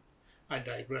 and I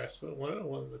digress, but one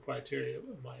of the criteria,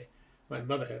 my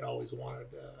mother had always wanted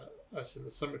us in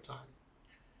the summertime.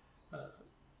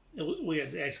 We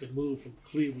had actually moved from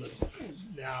Cleveland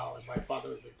now, and my father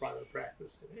was in private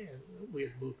practice, and we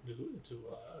had moved into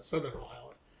Southern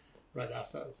Ohio, right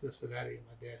outside of Cincinnati, and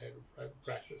my dad had a private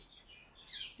practice.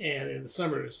 And in the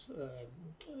summers,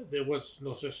 there was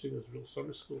no such thing as real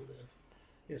summer school then.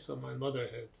 And so my mother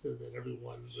had said that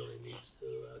everyone really needs to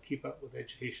keep up with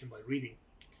education by reading.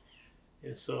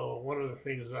 And so one of the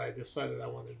things I decided I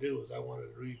wanted to do was I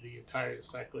wanted to read the entire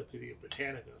Encyclopedia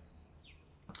Britannica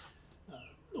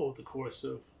over the course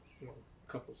of, you know,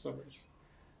 a couple of summers.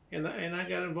 And I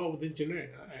got involved with engineering.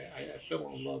 I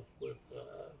fell in love with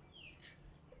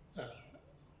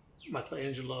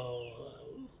Michelangelo,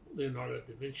 Leonardo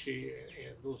da Vinci,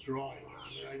 and those drawings.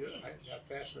 I mean, I got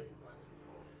fascinated by them.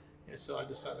 And so I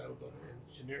decided I would go to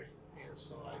engineering. And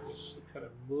so I just kind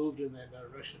of moved in that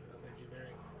direction of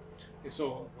engineering. And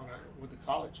so when I went to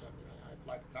college, I mean, I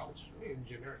applied to college for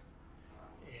engineering.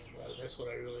 And that's what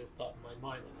I really thought in my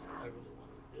mind that I really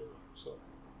wanted to do. So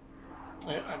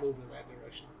I moved in that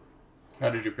direction. How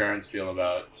did your parents feel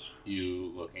about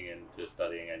you looking into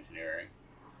studying engineering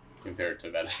compared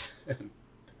to medicine?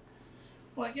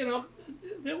 Well,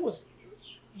 there was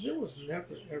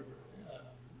never ever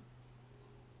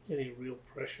any real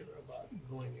pressure about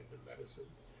going into medicine.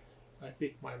 I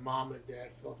think my mom and dad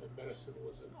felt that medicine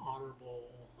was an honorable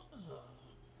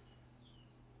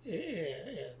and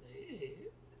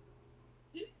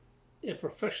a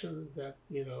profession that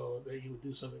that you would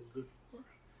do something good for.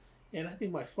 And I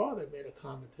think my father made a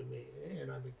comment to me,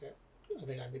 and I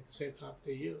think I make the same comment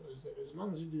to you, is that as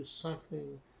long as you do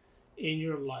something in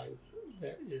your life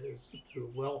that is to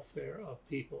the welfare of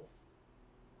people,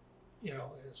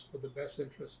 is for the best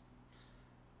interest,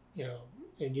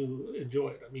 and you enjoy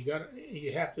it. I mean,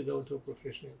 you have to go into a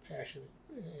profession and passionate,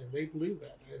 and they believe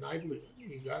that, and I believe it.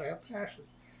 You got to have passion.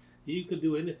 You could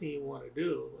do anything you want to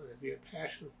do, and if you have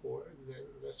passion for it, then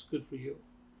that's good for you.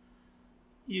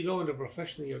 You go into a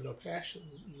profession and you have no passion,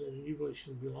 then you really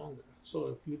shouldn't belong there. So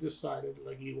if you decided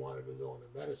like you wanted to go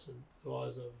into medicine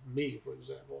because of me, for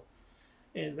example,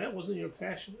 and that wasn't your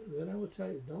passion, then I would tell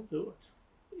you, don't do it.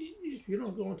 If you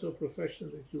don't go into a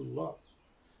profession that you love,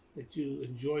 that you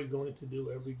enjoy going to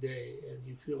do every day, and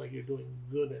you feel like you're doing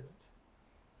good in it,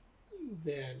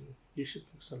 then you should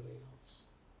pick something else.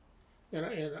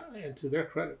 And to their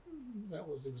credit, that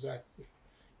was exactly,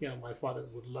 my father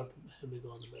would love to have me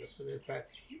go into medicine. In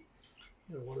fact,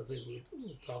 one of the things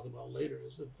we'll talk about later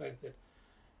is the fact that,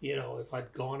 if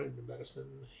I'd gone into medicine,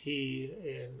 he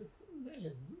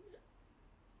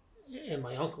and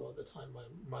my uncle at the time,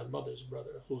 my mother's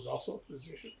brother, who's also a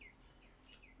physician,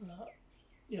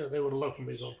 they would have loved for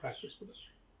me to go and practice with them.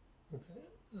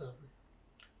 Okay,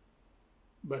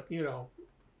 but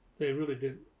they really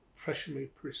didn't pressure me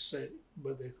per se,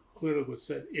 but they clearly would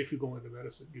said, if you go into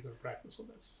medicine, you're going to practice with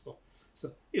us.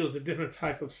 So it was a different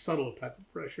type of subtle type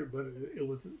of pressure, but it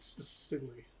wasn't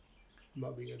specifically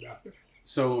about being a doctor.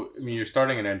 So, I mean, you're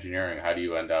starting in engineering. How do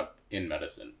you end up in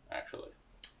medicine, actually?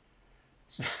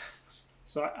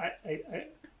 So I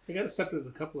got accepted at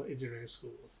a couple of engineering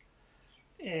schools.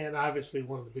 And obviously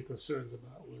one of the big concerns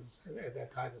about was, at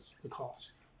that time, is the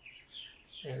cost.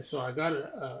 And so I got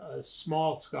a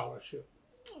small scholarship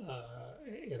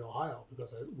in Ohio,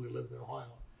 because we lived in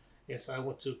Ohio. And so I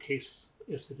went to Case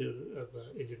Institute of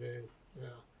Engineering,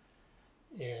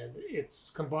 and it's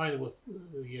combined with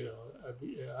the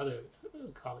other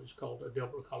college called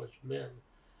Delbert College of Men,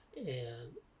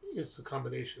 and it's a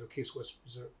combination of Case Western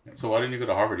Reserve. So why didn't you go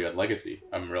to Harvard? You had legacy.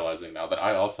 I'm realizing now that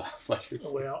I also have legacy.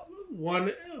 Well,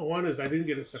 one is I didn't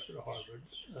get accepted to Harvard.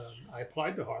 I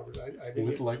applied to Harvard. I didn't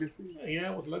with legacy?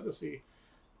 Yeah, with legacy,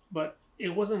 but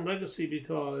it wasn't legacy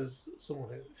because someone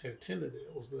had attended it.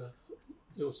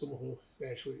 It was someone who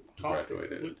had actually taught.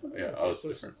 Graduated. So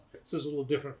different. So it's a little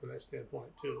different from that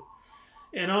standpoint too.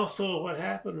 And also, what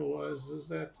happened is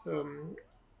that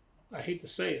I hate to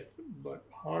say it, but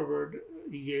Harvard,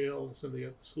 Yale, and some of the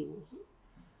other schools,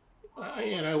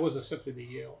 and I was accepted to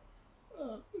Yale.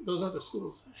 Those other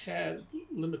schools had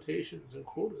limitations and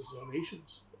quotas on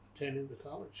Asians attending the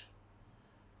college,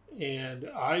 and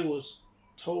I was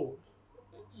told.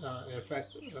 In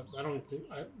fact, I don't think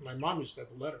my mom used to have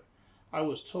the letter. I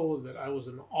was told that I was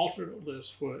an alternate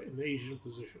list for an Asian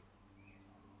position.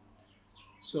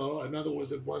 So, in other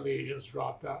words, if one of the Asians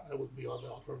dropped out, I would be on the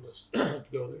alternate list to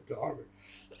go there to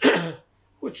Harvard.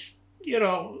 Which,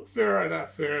 fair or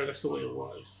not fair, that's the way it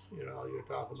was. You're talking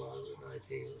about the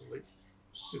late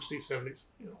 60s, 70s,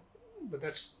 but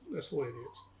that's the way it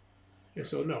is. And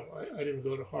so, no, I didn't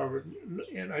go to Harvard,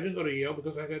 and I didn't go to Yale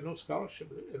because I got no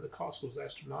scholarship, and the cost was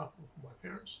astronomical for my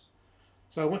parents.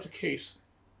 So I went to Case,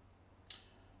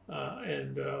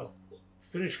 and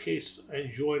finished Case. I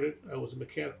enjoyed it. I was a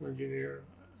mechanical engineer,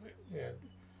 and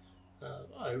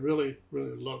I really,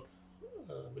 really loved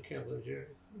mechanical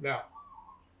engineering. Now,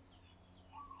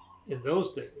 in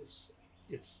those days,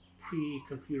 it's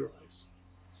pre-computerized.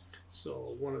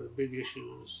 So one of the big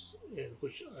issues in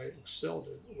which I excelled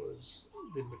in was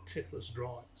the meticulous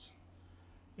drawings.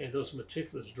 And those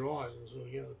meticulous drawings,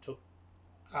 took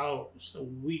hours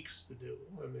and weeks to do.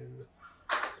 I mean,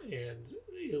 and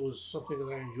it was something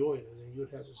that I enjoyed. And then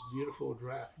you'd have this beautiful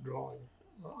draft drawing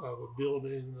of a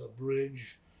building, a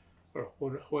bridge, or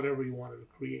whatever you wanted to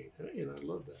create. And I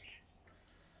loved that.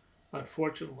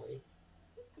 Unfortunately,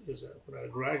 is that when I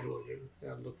graduated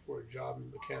and looked for a job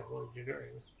in mechanical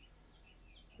engineering,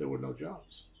 there were no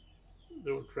jobs.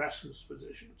 There were draftsmen's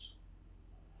positions.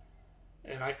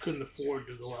 And I couldn't afford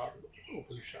to go out and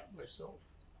open a shop myself.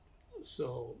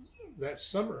 So that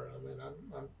summer, I mean,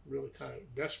 I'm really kind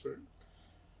of desperate.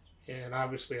 And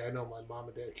obviously I know my mom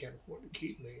and dad can't afford to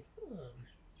keep me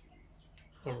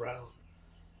around.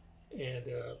 And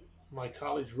my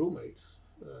college roommate,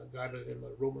 a guy by the name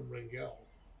of Roman Ringel,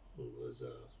 who was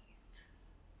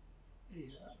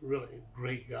really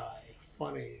great guy,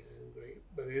 funny and great.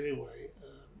 But anyway,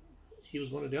 he was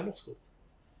going to dental school,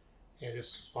 and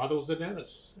his father was a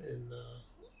dentist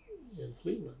in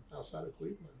Cleveland, outside of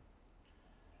Cleveland.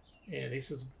 And he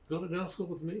says, "Go to dental school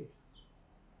with me."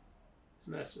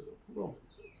 And I said, "Roman,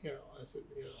 I said,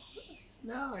 he said,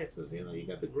 no." I says, "You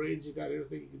got the grades, you got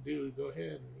everything you can do. Go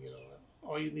ahead, and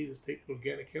all you need is take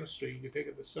organic chemistry. You can take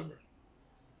it this summer."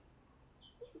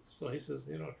 So he says,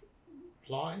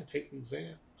 "Apply and take the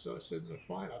exam." So I said, "No,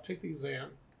 fine, I'll take the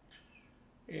exam,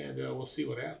 and we'll see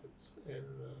what happens." And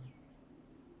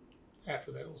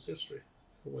after that, it was history.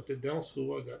 I went to dental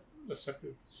school. I got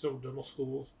accepted to several dental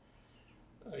schools.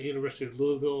 University of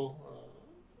Louisville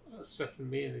accepted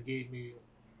me, and it gave me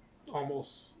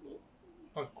almost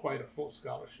not quite a full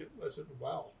scholarship. I said,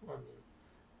 "Wow, I mean,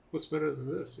 what's better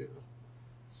than this?"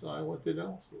 So I went to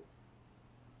dental school.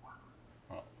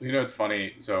 Well, it's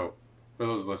funny. So, for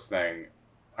those listening,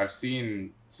 I've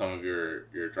seen some of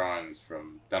your drawings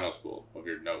from dental school of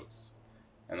your notes,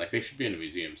 and like they should be in a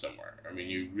museum somewhere. I mean,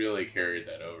 you really carried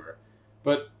that over,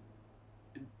 but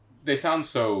they sound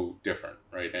so different,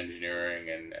 right? Engineering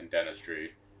and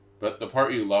dentistry. But the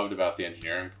part you loved about the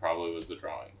engineering probably was the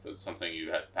drawings. That's something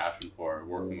you had passion for,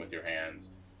 working with your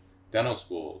hands. Dental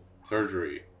school,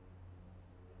 surgery,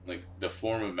 like the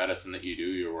form of medicine that you do,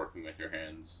 you're working with your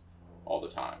hands all the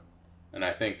time. And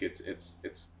I think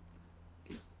it's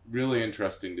really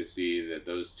interesting to see that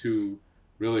those two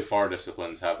really far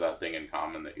disciplines have that thing in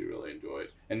common that you really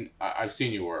enjoyed. And I've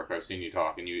seen you work, I've seen you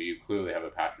talk, and you clearly have a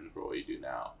passion for what you do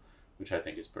now, which I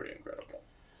think is pretty incredible.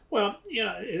 Well,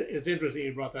 it's interesting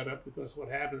you brought that up, because what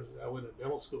happens is I went to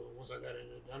dental school. Once I got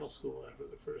into dental school, after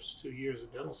the first 2 years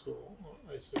of dental school,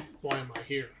 I said, "Why am I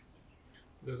here?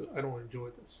 Because I don't enjoy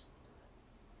this."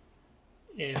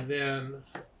 And then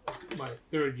my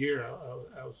third year,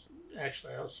 I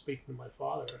was speaking to my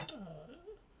father,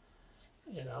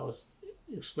 and I was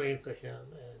explaining to him,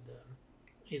 and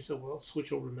he said, "Well,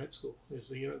 switch over to med school." He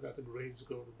said, "Got the grades to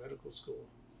go to medical school."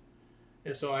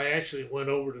 And so I actually went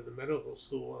over to the medical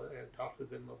school and talked to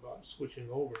them about switching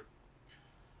over.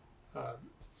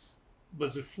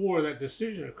 But before that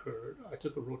decision occurred, I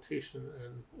took a rotation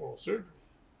in oral surgery.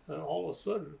 And all of a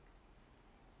sudden,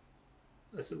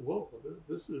 I said, "Whoa,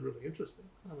 this is really interesting.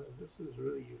 I mean, this is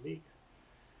really unique."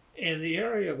 And the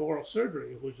area of oral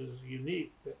surgery, which is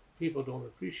unique that people don't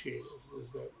appreciate,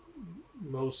 is that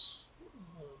most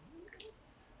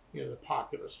the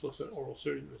populace looks at oral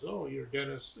surgeons as, "Oh, you're a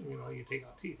dentist, you take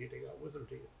out teeth, you take out wisdom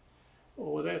teeth."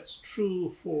 Well, that's true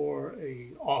for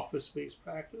a office-based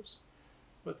practice.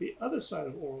 But the other side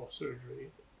of oral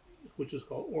surgery, which is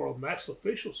called oral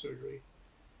maxillofacial surgery,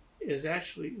 is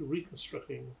actually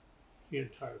reconstructing your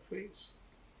entire face.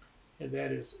 And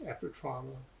that is after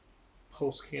trauma,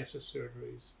 post-cancer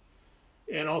surgeries.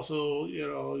 And also,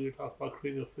 you talk about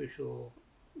craniofacial,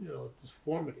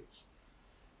 deformities.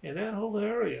 And that whole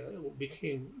area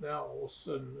became now all of a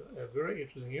sudden a very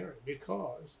interesting area,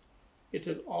 because it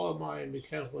took all of my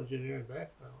mechanical engineering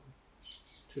background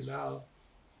to now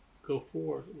go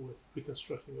forward with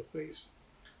reconstructing a face.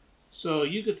 So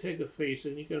you could take a face,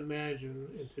 and you can imagine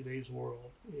in today's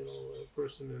world, a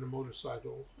person in a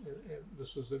motorcycle, and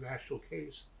this is an actual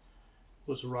case,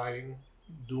 was riding,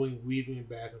 doing weaving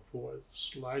back and forth,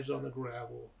 slides on the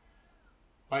gravel,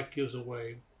 bike gives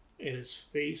away, and his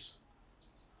face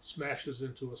smashes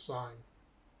into a sign,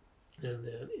 and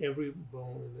then every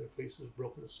bone in their face is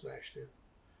broken and smashed in.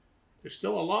 They're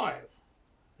still alive,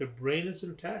 their brain is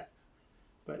intact,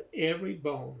 but every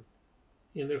bone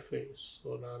in their face,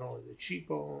 so not only the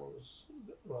cheekbones,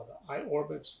 well, the eye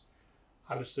orbits,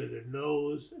 obviously their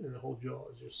nose and the whole jaw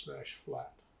is just smashed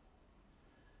flat.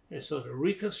 And so to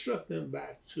reconstruct them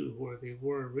back to where they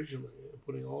were originally,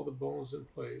 putting all the bones in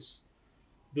place,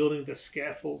 building the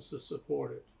scaffolds to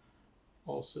support it,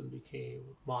 all of a sudden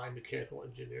became my mechanical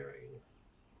engineering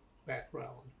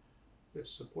background that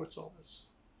supports all this.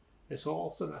 And so all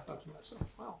of a sudden I thought to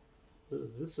myself, wow,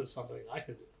 this is something I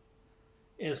could do.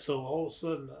 And so all of a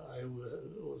sudden I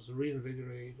was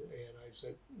reinvigorated, and I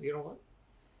said, "You know what?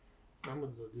 I'm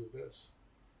going to go do this."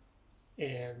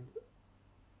 And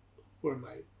where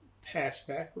my past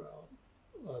background,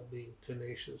 being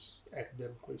tenacious,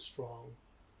 academically strong,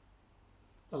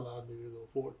 allowed me to go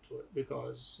forward to it,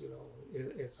 because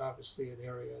it's obviously an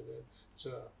area that's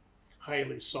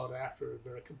highly sought after and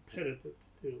very competitive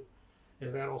to do,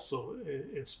 and that also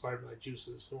inspired my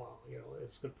juices. Well,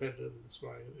 it's competitive and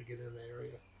inspiring to get in the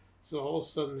area. So all of a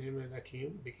sudden,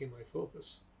 that became my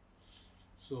focus.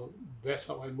 So that's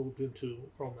how I moved into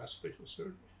oral maxillofacial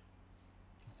surgery.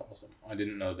 That's awesome. I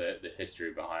didn't know the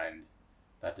history behind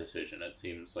that decision. It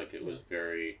seems like it was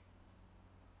very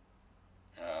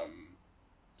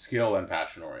skill and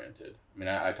passion oriented. I mean,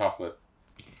 I talk with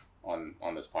on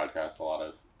this podcast a lot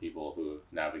of people who have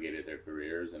navigated their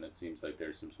careers, and it seems like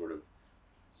there's some sort of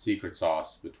secret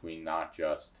sauce between not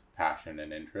just passion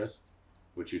and interest,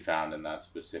 which you found in that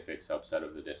specific subset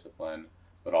of the discipline,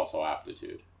 but also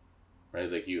aptitude,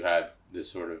 right? Like you had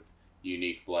this sort of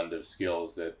unique blend of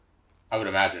skills that I would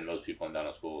imagine most people in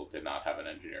dental school did not have an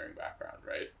engineering background,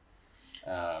 right?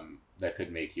 That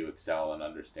could make you excel and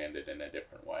understand it in a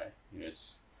different way.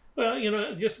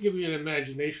 Well, just to give you an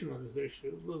imagination on this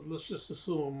issue, let's just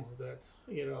assume that,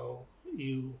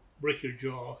 you break your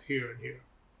jaw here and here.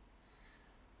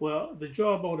 Well, the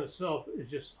jawbone itself is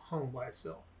just hung by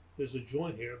itself. There's a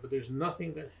joint here, but there's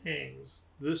nothing that hangs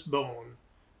this bone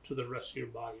to the rest of your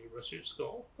body, the rest of your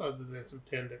skull, other than some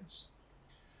tendons.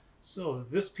 So if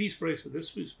this piece breaks or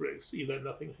this piece breaks, you got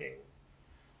nothing hanging.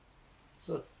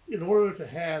 So in order to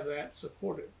have that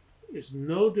supported, it's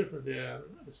no different than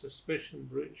a suspension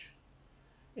bridge.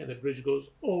 And the bridge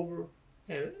goes over,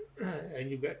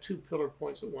 and you've got two pillar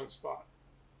points at one spot.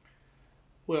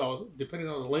 Well, depending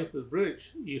on the length of the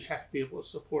bridge, you have to be able to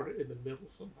support it in the middle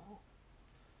somehow.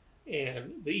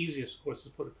 And the easiest, of course,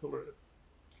 is put a pillar in.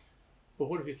 But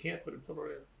what if you can't put a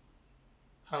pillar in?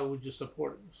 How would you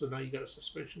support it? So now you got a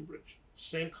suspension bridge.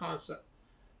 Same concept.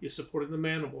 You're supporting the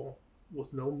mandible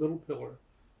with no middle pillar,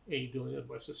 and you're doing it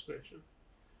by suspension.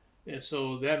 And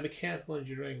so that mechanical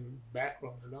engineering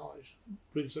background and knowledge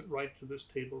brings it right to this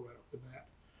table right off the bat.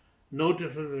 No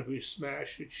different than if you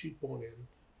smash your cheekbone in,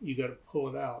 you got to pull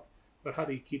it out. But how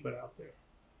do you keep it out there?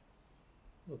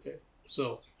 Okay,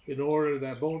 so in order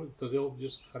that bone, because they'll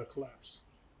just kind of collapse.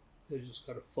 They just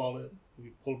kind of fall in. If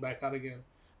you pull it back out again,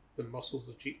 the muscles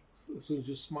of the cheek, as soon as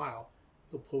you smile,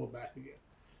 they'll pull it back again.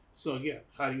 So again,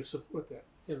 how do you support that?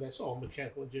 And that's all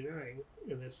mechanical engineering,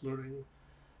 and that's learning.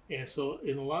 And so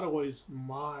in a lot of ways,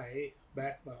 my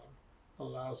background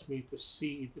allows me to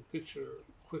see the picture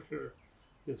quicker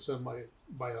than some of my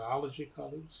biology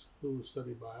colleagues who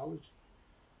study biology.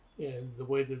 And the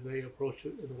way that they approach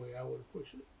it and the way I would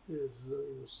approach it is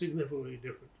significantly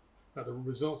different. Now the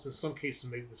results in some cases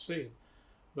may be the same,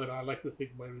 but I like to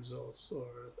think my results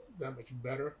are that much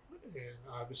better, and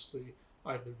obviously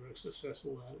I've been very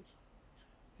successful at it.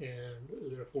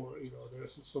 And therefore,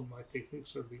 there's some of my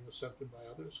techniques are being accepted by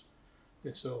others.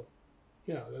 And so,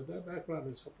 yeah, that background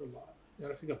has helped a lot.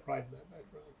 And I think I pride in that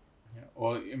background. Yeah.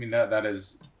 Well, I mean, that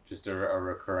is just a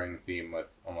recurring theme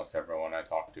with almost everyone I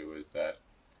talk to, is that,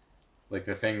 like,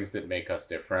 the things that make us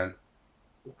different,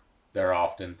 they're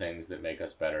often things that make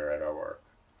us better at our work,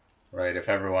 right? If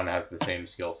everyone has the same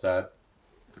skill set,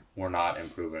 we're not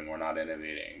improving, we're not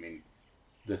innovating. I mean,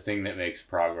 the thing that makes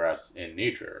progress in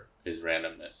nature is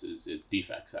randomness, is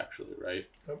defects, actually, right?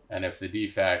 Yep. And if the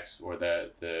defects or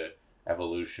the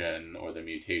evolution or the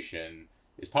mutation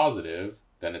is positive,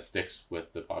 then it sticks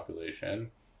with the population.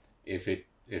 If it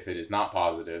is not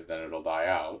positive, then it'll die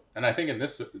out. And I think in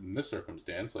this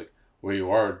circumstance, like where you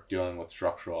are dealing with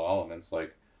structural elements,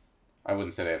 like I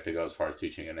wouldn't say they have to go as far as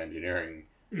teaching an engineering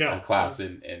class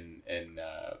in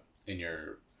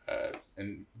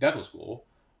dental school,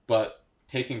 but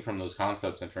taking from those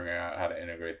concepts and figuring out how to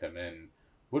integrate them in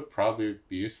would probably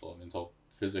be useful in mental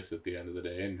physics at the end of the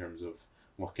day in terms of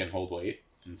what can hold weight.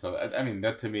 And so, I mean,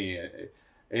 that to me,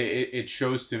 it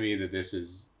shows to me that this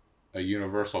is a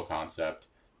universal concept,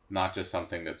 not just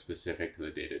something that's specific to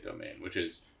the data domain, which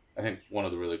is, I think, one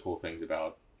of the really cool things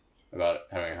about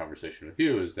having a conversation with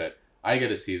you is that I get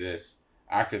to see this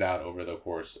acted out over the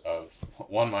course of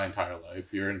my entire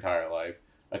life, your entire life,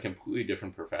 a completely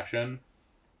different profession,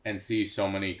 and see so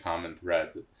many common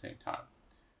threads at the same time.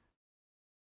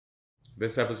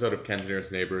 This episode of Ken's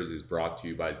Nearest Neighbors is brought to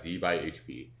you by Z by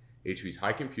HP, HP's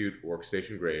high compute,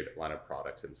 workstation grade line of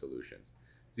products and solutions.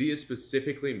 Z is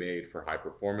specifically made for high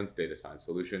performance data science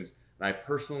solutions, and I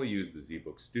personally use the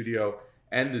ZBook Studio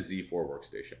and the Z4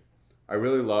 workstation. I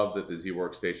really love that the Z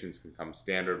workstations can come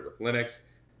standard with Linux,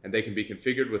 and they can be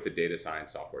configured with the data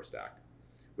science software stack.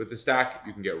 With the stack,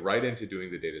 you can get right into doing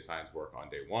the data science work on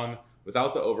day one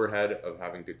without the overhead of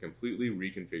having to completely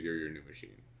reconfigure your new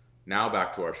machine. Now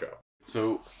back to our show.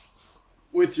 So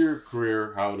with your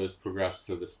career, how it has progressed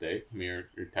to this day, I mean,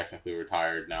 you're technically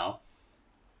retired now.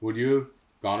 Would you have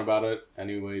gone about it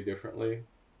any way differently,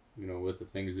 with the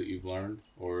things that you've learned?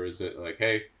 Or is it like,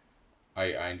 hey,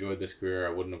 I enjoyed this career,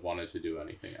 I wouldn't have wanted to do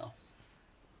anything else?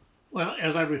 Well,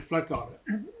 as I reflect on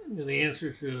it, the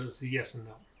answer to is yes and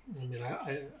no. I mean,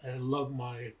 I love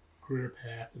my career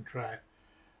path and track.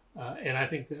 And I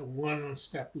think that one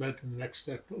step led to the next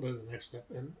step, led to the next step.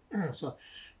 And so,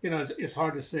 it's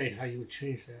hard to say how you would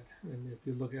change that. And if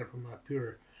you look at it from a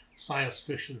pure science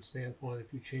fiction standpoint.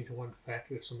 If you change one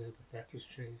factor, so many other factors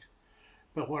change.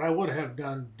 But what I would have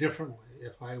done differently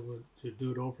if I were to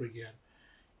do it over again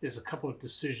is a couple of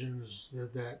decisions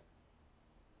that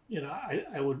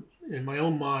I would, in my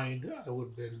own mind, I would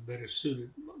have been better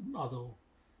suited, although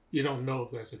you don't know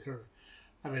if that's occurred.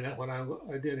 I mean, when I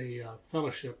did a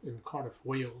fellowship in Cardiff,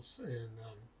 Wales, in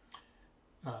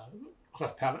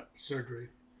cleft palate surgery,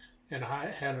 and I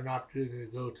had an opportunity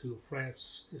to go to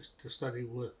France to study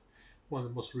with one of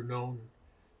the most renowned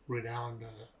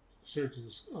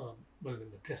surgeons by the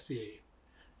name of Tessier.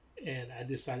 And I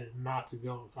decided not to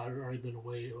go. I'd already been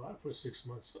away for 6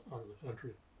 months out of the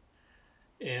country.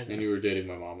 And you were dating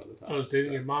my mom at the time. I was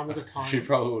dating your mom at the time. She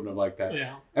probably wouldn't have liked that.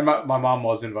 Yeah. And my mom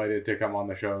was invited to come on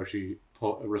the show. She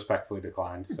respectfully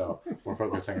declined. So we're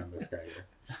focusing on this guy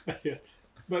here. Yeah.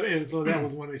 And so that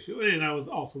was one issue. And I was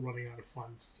also running out of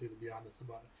funds, too, to be honest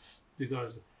about it.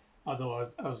 Because although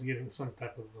I was getting some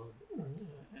type of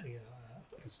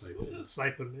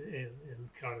stipend in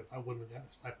Cardiff, I wouldn't have gotten a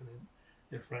stipend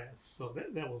in France. So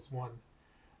that was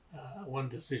one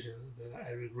decision that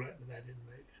I regret that I didn't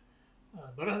make.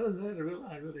 But other than that,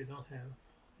 I really don't have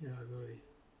really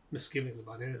misgivings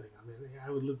about anything. I mean, I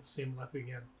would live the same life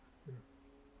again.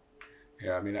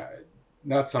 Yeah, I mean,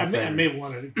 that's something. I may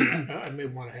want to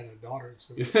have a daughter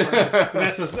instead of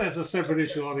a son. That's a separate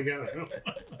issue altogether.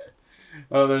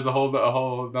 Well, there's a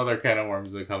whole another can of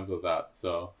worms that comes with that.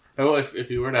 So, well, if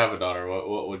you were to have a daughter,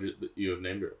 what would you have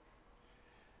named her?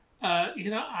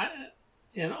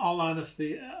 In all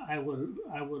honesty, I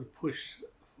would push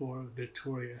for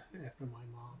Victoria after my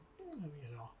mom.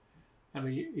 I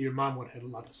mean, your mom would have had a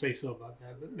lot to say so about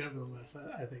that, but nevertheless,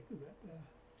 I think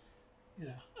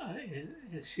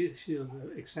that she was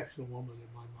an exceptional woman in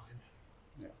my mind.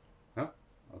 Yeah,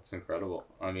 that's incredible.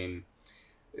 I mean,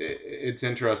 it's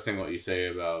interesting what you say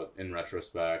about in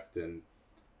retrospect, and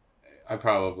I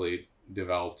probably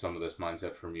developed some of this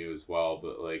mindset from you as well.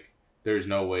 But like, there's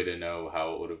no way to know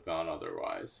how it would have gone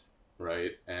otherwise,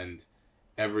 right? And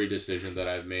every decision that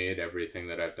I've made, everything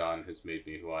that I've done has made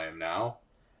me who I am now.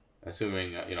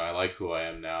 Assuming, I like who I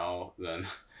am now, then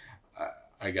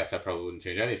I guess I probably wouldn't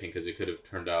change anything because it could have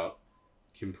turned out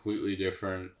completely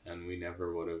different and we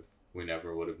never would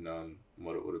have known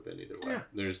what it would have been either way. Yeah.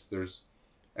 There's,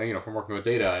 and, from working with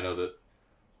data, I know that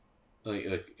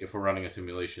like if we're running a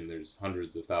simulation, there's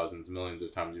hundreds of thousands, millions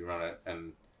of times you run it,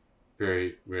 and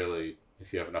very rarely,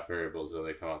 if you have enough variables, will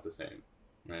they come out the same.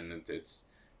 And it's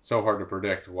so hard to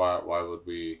predict. Why would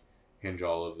we hinge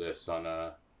all of this on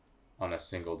a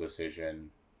single decision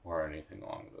or anything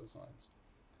along those lines?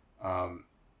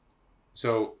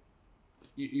 So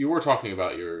you were talking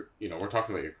about we're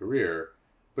talking about your career,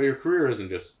 but your career isn't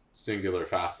just singular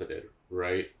faceted,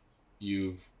 right?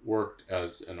 You've worked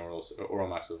as an oral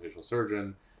maxillofacial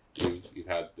surgeon. You've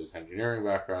had this engineering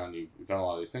background. You've done a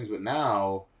lot of these things, but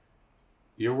now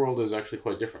your world is actually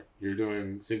quite different. You're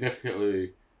doing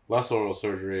significantly less oral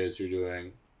surgery as you're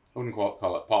doing, I wouldn't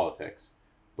call it politics,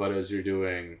 but as you're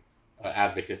doing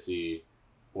advocacy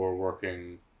or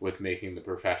working with making the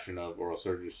profession of oral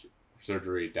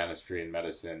surgery, dentistry, and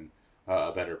medicine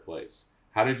a better place.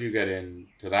 How did you get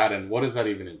into that, and what does that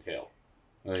even entail?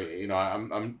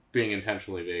 I'm being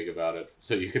intentionally vague about it,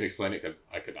 so you can explain it because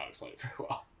I could not explain it very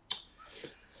well.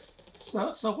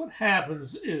 So what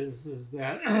happens is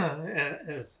that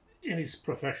as any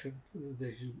profession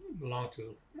that you belong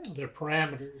to, there are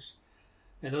parameters,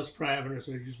 and those parameters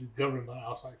are usually governed by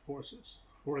outside forces.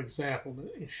 For example,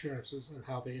 insurances and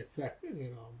how they affect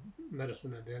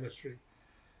medicine and dentistry.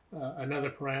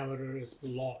 Another parameter is the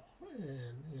law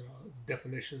and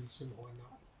definitions and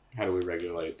whatnot. How do we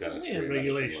regulate dentistry and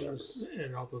regulations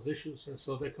and all those issues, and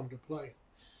so they come to play.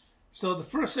 So the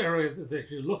first area that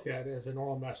you look at as an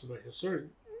oral maxillofacial surgeon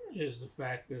is the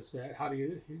fact that how do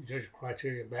you judge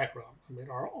criteria and background? I mean,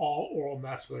 are all oral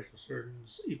maxillofacial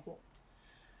surgeons equal?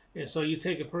 And so you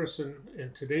take a person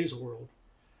in today's world,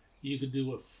 you could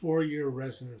do a 4-year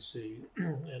residency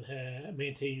and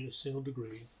maintain a single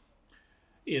degree.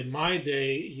 In my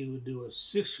day, you would do a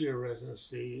 6-year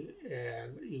residency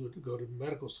and you would go to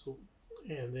medical school.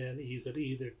 And then you could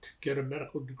either get a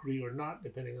medical degree or not,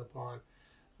 depending upon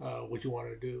what you want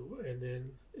to do. And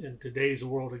then in today's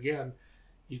world, again,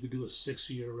 you could do a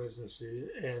 6-year residency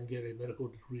and get a medical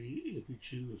degree if you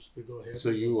choose to go ahead. So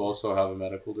you also have a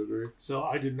medical degree? So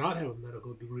I did not have a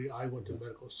medical degree. I went to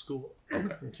medical school.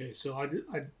 Okay. So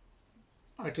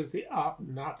I took the opt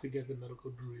not to get the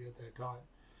medical degree at that time.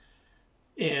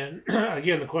 And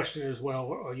again, the question is, well,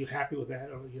 are you happy with that?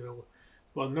 Or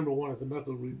well, number one is the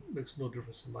medical degree makes no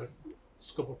difference in my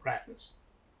scope of practice.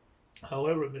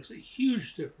 However, it makes a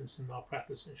huge difference in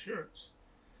malpractice insurance.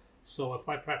 So if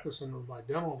I practice under my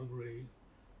dental degree,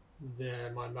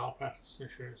 then my malpractice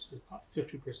insurance is about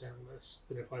 50% less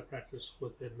than if I practice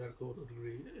with a medical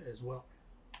degree as well.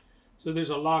 So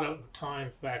there's a lot of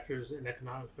time factors and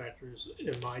economic factors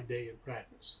in my day in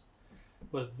practice.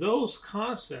 But those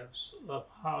concepts of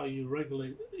how you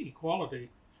regulate equality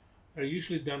are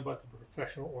usually done by the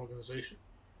professional organization.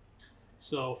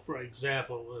 So, for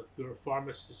example, if you're a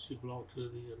pharmacist, you belong to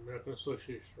the American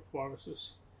Association of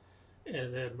Pharmacists,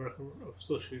 and the American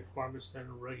Association of Pharmacists then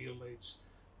regulates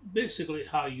basically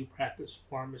how you practice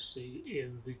pharmacy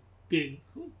in the big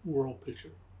world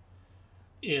picture.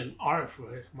 In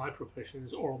my profession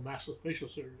is oral maxillofacial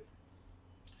surgery.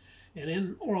 And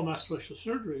in oral maxillofacial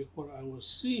surgery, what I was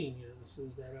seeing is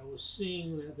that I was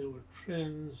seeing that there were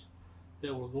trends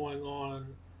that were going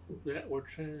on, that were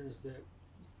trends that,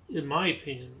 in my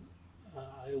opinion,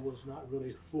 I was not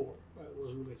really for. I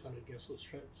was really kind of against those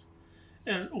trends.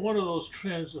 And one of those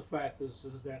trends, the fact is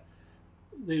that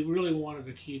they really wanted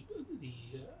to keep the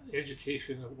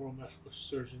education of oral maxillofacial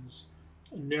surgeons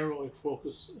narrowly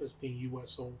focused as being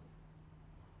U.S. only.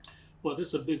 Well,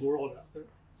 there's a big world out there.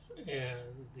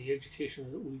 And the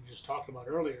education that we just talked about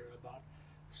earlier about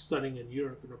studying in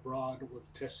Europe and abroad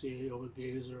with Tessier or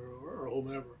Gazer or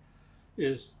whomever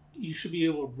is you should be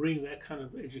able to bring that kind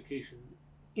of education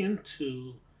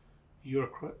into your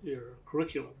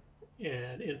curriculum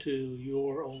and into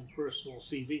your own personal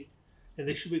CV, and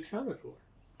they should be accounted for.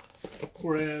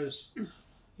 Whereas,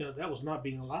 that was not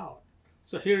being allowed.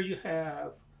 So here you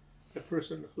have a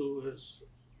person who is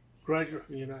graduate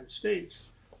from the United States,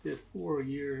 did 4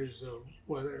 years of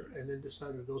weather, and then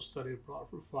decided to go study abroad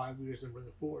for 5 years and bring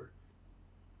it forward.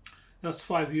 That's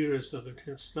 5 years of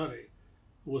intense study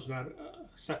was not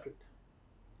accepted.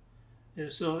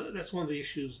 And so that's one of the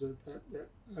issues that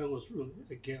I was really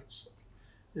against.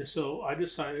 And so I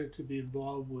decided to be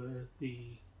involved with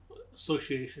the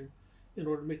association in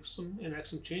order to enact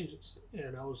some changes.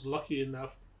 And I was lucky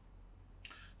enough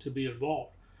to be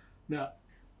involved. Now,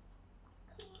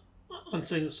 I'm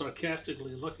saying this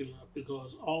sarcastically, lucky enough,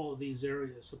 because all of these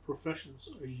areas of professions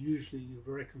are usually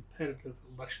very competitive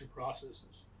election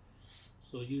processes.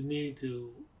 So you need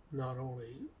to not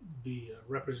only be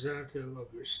a representative of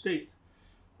your state,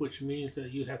 which means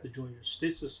that you have to join your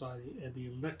state society and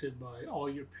be elected by all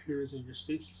your peers in your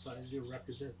state society to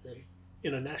represent them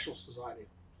in a national society.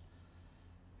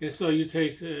 And so you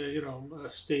take, a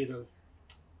state of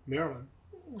Maryland,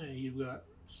 and you've got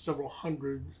several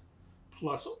hundred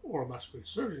plus oral maxillofacial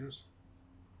surgeons,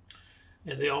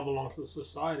 and they all belong to the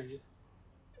society,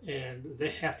 and they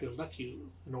have to elect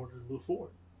you in order to move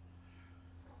forward.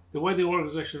 The way the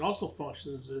organization also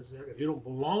functions is that if you don't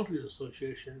belong to the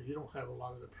association, you don't have a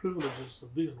lot of the privileges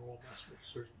of being an oral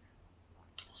maxillofacial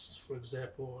surgeon. For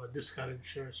example, discounted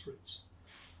insurance rates.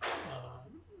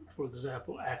 For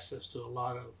example, access to a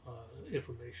lot of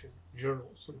information,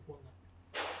 journals, and whatnot.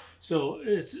 So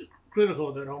it's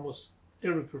critical that almost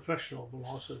every professional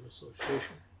belongs to an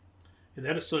association, and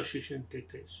that association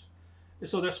dictates. And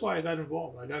so that's why I got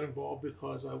involved. I got involved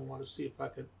because I wanted to see if I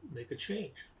could make a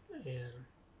change. And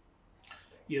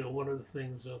one of the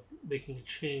things of making a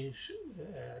change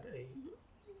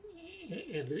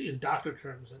in doctor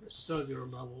terms at a cellular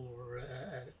level or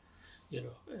at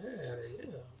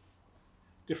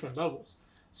different levels.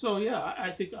 So yeah,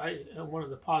 I think one of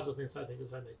the positive things I think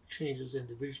is I make changes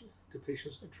individually to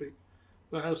patients I treat.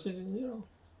 But I was thinking,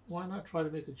 why not try to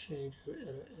make a change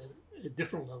at a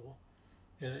different level,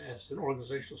 and as an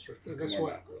organizational structure? That's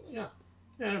why,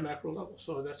 at a macro level.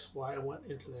 So that's why I went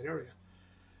into that area.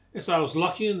 And so I was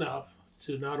lucky enough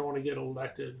to not only get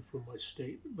elected from my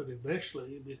state, but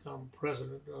eventually become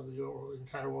president of the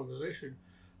entire organization,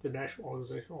 the National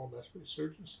Organization of Oral Maxillofacial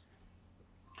Surgeons.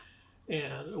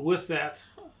 And with that,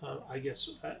 I guess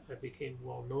I became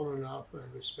well known enough and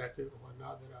respected and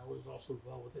whatnot that I was also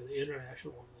involved with the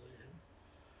international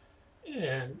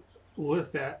organization. And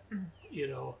with that,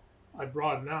 I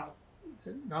broadened out.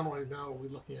 Not only now are we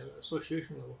looking at an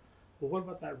association level, but what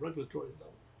about that regulatory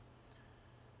level?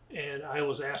 And I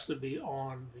was asked to be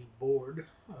on the board,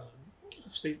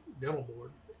 state dental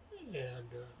board, and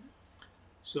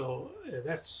so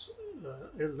that's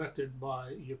elected by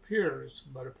your peers,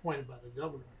 but appointed by the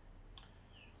governor.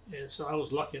 And so I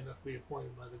was lucky enough to be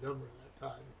appointed by the governor at that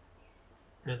time,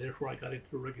 and therefore I got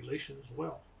into regulation as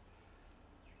well.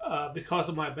 Because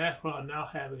of my background now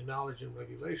having knowledge in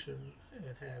regulation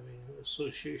and having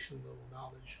association level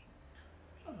knowledge,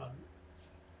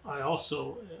 I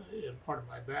also, in part of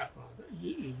my background,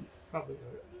 you probably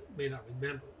may not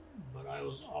remember, but I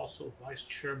was also vice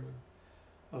chairman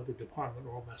of the Department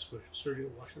of Oral Maxillofacial Surgery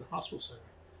at Washington Hospital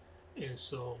Center. And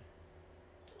so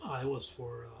I was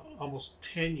for almost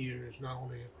 10 years not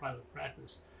only in private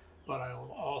practice, but I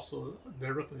was also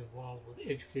directly involved with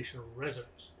education of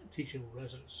residents, teaching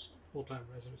residents, full-time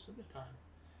residents at the time,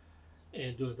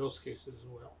 and doing those cases as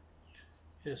well.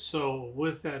 And so,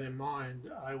 with that in mind,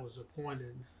 I was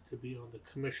appointed to be on the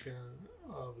Commission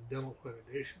of Dental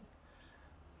Accreditation.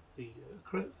 The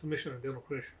Commission of Dental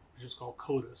Accreditation, which is called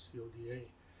CODA, CODA,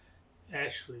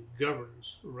 actually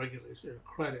governs, regulates, and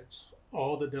accredits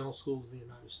all the dental schools in the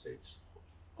United States,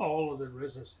 all of the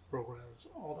residency programs,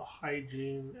 all the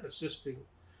hygiene, assisting,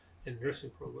 and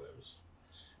nursing programs.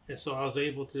 And so I was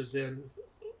able to then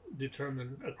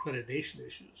determine accreditation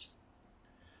issues.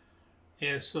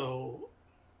 And so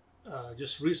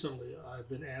just recently, I've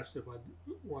been asked if I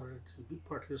wanted to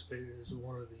participate as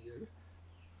one of the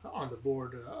on the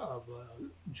board of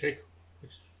JACO,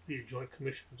 which is the Joint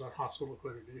Commissions on Hospital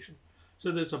Accreditation.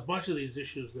 So there's a bunch of these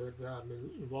issues that I'm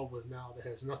involved with now that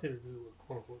has nothing to do with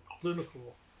quote unquote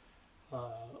clinical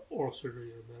oral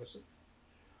surgery or medicine.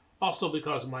 Also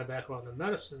because of my background in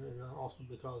medicine, and also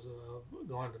because of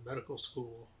going to medical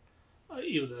school,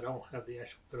 even though I don't have the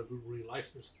actual medical degree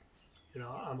license,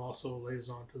 I'm also a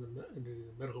liaison to the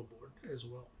medical board as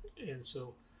well. And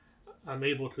so I'm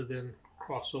able to then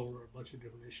cross over a bunch of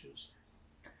different issues.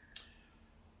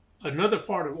 Another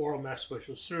part of oral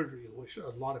maxillofacial surgery, which a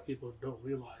lot of people don't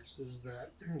realize, is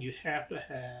that you have to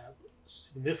have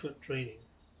significant training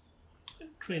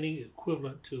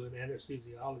equivalent to an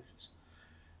anesthesiologist.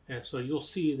 And so you'll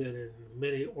see that in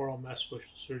many oral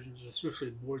maxillofacial surgeons,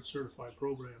 especially board certified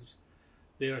programs,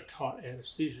 they are taught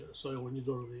anesthesia. So when you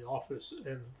go to the office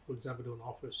and, for example, do an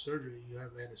office surgery, you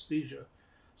have anesthesia.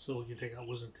 So when you take out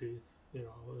wisdom teeth, the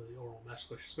oral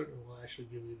maxillofacial surgeon will actually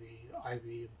give you the IV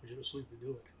and put you to sleep to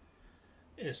do it.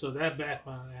 And so that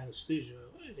background in anesthesia,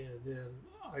 and then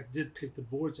I did take the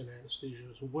boards in anesthesia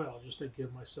as well, just to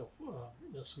give myself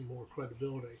some more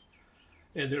credibility.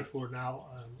 And therefore now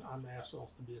I'm asked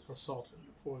also to be a consultant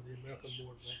for the American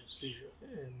Board of Anesthesia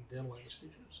and Dental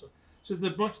Anesthesia. So there's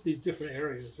a bunch of these different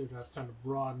areas that I've kind of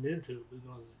broadened into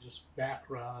because of just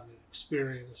background and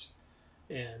experience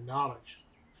and knowledge.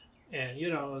 And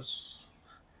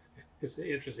it's an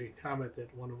interesting comment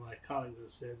that one of my colleagues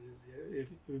has said is if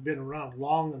you've been around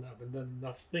long enough and done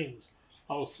enough things,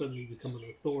 all of a sudden you become an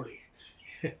authority.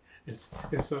 and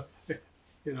so,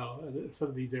 some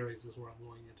of these areas is where I'm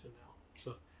going into now.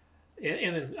 So,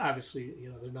 and then obviously,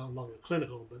 they're no longer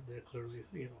clinical, but they're clearly,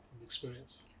 from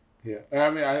experience. Yeah, I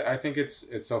mean, I think it's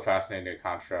so fascinating to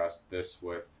contrast this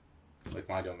with like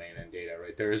my domain and data,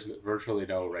 right? There is virtually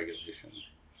no regulation,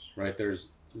 right? There's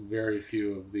very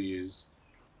few of these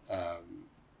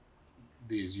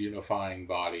unifying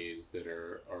bodies that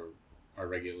are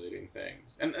regulating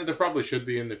things, and there probably should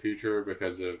be in the future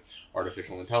because of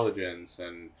artificial intelligence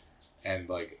and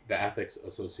like the ethics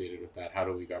associated with that. How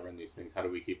do we govern these things? How do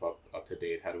we keep up to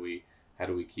date? How do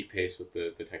we keep pace with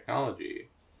the technology?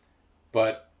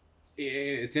 But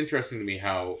it's interesting to me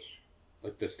how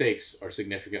like the stakes are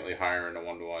significantly higher in a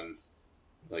one-to-one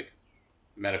like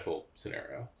medical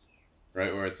scenario,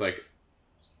 right? Where it's like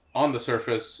on the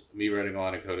surface, me writing a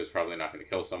line of code is probably not going to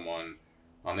kill someone.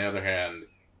 On the other hand,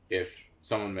 if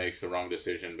someone makes the wrong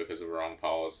decision because of a wrong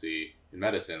policy in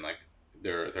medicine, like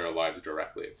their lives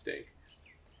directly at stake.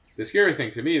 The scary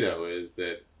thing to me, though, is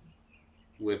that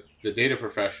with the data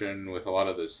profession, with a lot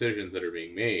of the decisions that are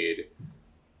being made,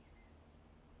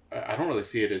 I don't really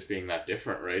see it as being that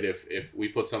different, right? If we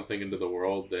put something into the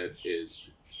world that is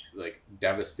like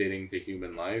devastating to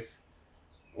human life,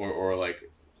 or like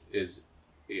is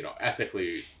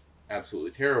ethically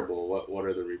absolutely terrible, what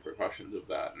are the repercussions of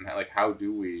that, and how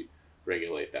do we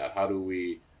regulate that? How do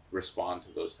we respond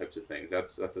to those types of things?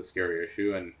 That's a scary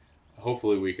issue, and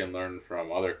hopefully we can learn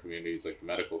from other communities like the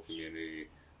medical community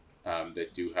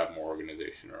that do have more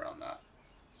organization around that.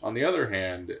 On the other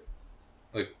hand,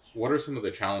 like what are some of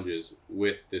the challenges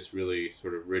with this really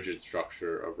sort of rigid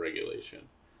structure of regulation,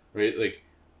 right? Like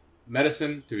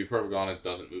medicine, to be perfectly honest,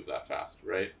 doesn't move that fast,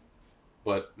 right?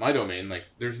 But my domain, like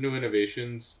there's new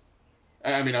innovations.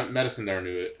 I mean, medicine, there are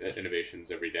new innovations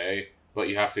every day, but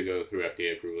you have to go through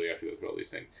FDA approval. You have to go through all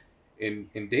these things.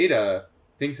 In data,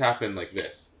 things happen like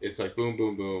this. It's like boom,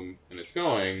 boom, boom, and it's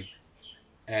going,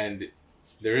 and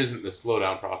there isn't the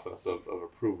slowdown process of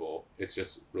approval. It's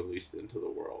just released into the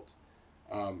world.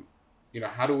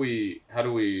 How do we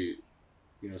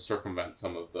circumvent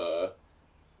some of the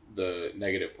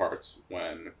negative parts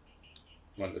when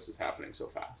this is happening so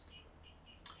fast?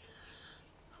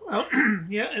 Well,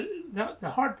 yeah, the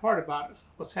hard part about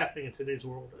what's happening in today's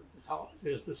world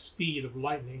is the speed of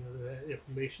lightning that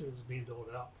information is being doled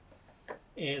out.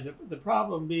 And the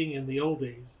problem being in the old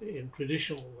days, in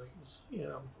traditional ways,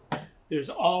 there's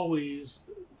always,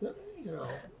 you know,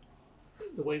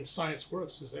 the way the science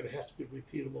works is that it has to be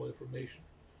repeatable information.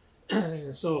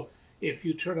 And so if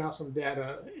you turn out some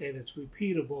data and it's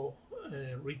repeatable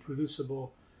and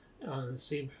reproducible on the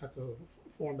same type of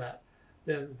format,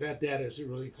 then that data is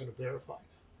really kind of verified.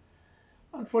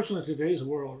 Unfortunately, in today's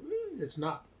world, it's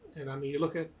not. And I mean, you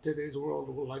look at today's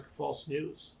world like false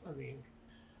news. I mean,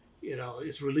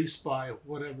 it's released by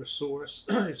whatever source,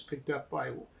 it's picked up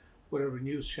by whatever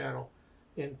news channel,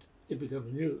 and it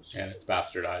becomes news. And it's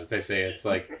bastardized. They say it's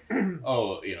like,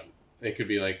 oh, it could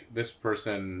be like this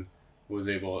person was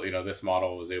able, this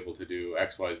model was able to do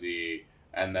X, Y, Z,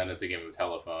 and then it's a game of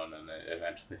telephone, and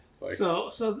eventually it's like. So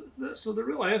the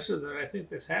real answer that I think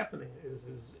that's happening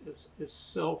is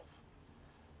self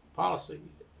policy,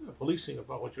 policing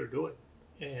about what you're doing,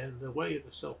 and the way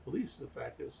to self police, the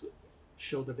fact is,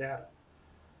 show the data.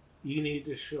 You need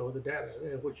to show the data,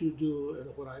 and what you do, and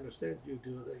what I understand you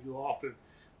do, that you often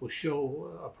will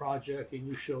show a project and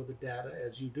you show the data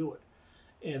as you do it.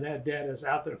 And that data is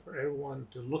out there for everyone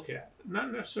to look at.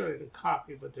 Not necessarily to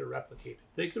copy, but to replicate.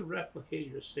 If they could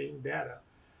replicate your same data,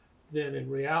 then in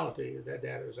reality, that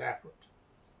data is accurate.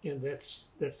 And that's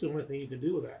the only thing you can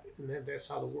do with that. And that's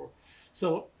how the world.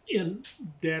 So in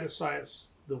data science,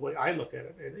 the way I look at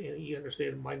it, and you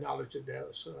understand my knowledge of data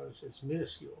science is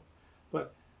minuscule,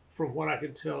 but from what I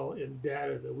can tell in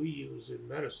data that we use in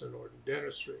medicine or in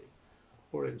dentistry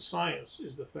or in science,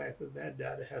 is the fact that that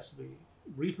data has to be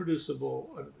reproducible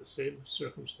under the same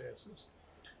circumstances,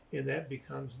 and that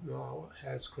becomes now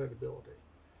has credibility.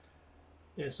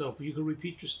 And so if you can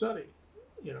repeat your study,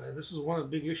 and this is one of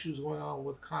the big issues going on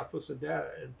with conflicts of data,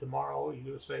 and tomorrow you're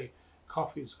going to say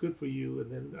coffee is good for you,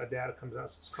 and then a data comes out and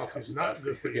says coffee is not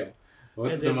good for you. Well,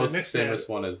 and the most famous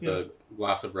one is the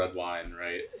glass of red wine,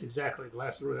 right? Exactly,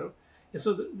 glass of red. And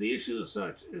so the issue as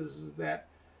such is that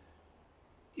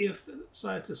if the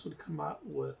scientists would come out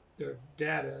with their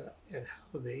data and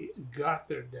how they got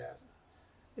their data,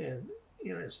 and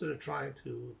instead of trying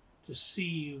to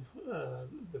deceive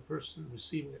the person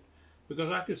receiving it, because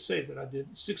I could say that I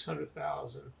did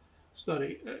 600,000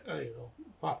 study,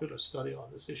 popular study on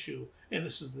this issue, and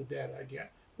this is the data I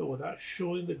get, but without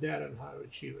showing the data and how to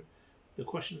achieve it, the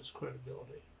question is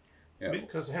credibility,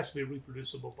 because it has to be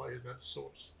reproducible by another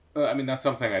source. I mean, that's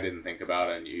something I didn't think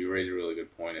about, and you raise a really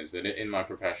good point, is that in my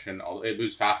profession, it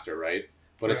moves faster, right?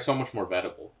 But it's so much more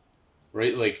vettable,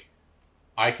 right? Like,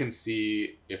 I can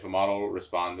see if a model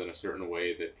responds in a certain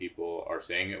way that people are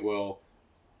saying it will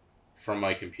from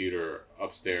my computer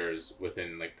upstairs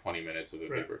within like 20 minutes of a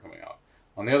paper coming out.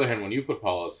 On the other hand, when you put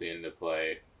policy into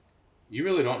play, you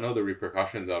really don't know the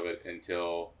repercussions of it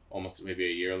until almost maybe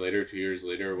a year later, 2 years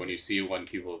later, when you see when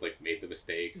people have like made the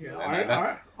mistakes. Yeah, and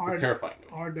that's terrifying to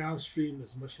me. Our downstream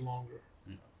is much longer.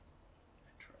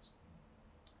 Interesting.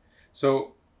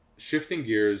 So, shifting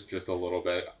gears just a little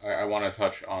bit, I want to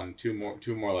touch on two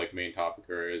more like main topic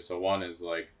areas. So one is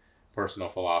like personal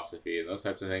philosophy and those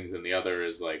types of things, and the other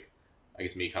is like, I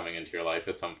guess, me coming into your life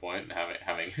at some point and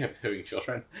having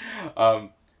children.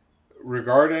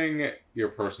 Regarding your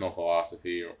personal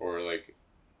philosophy or like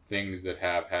things that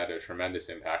have had a tremendous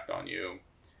impact on you,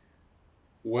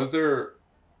 was there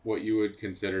what you would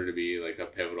consider to be like a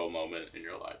pivotal moment in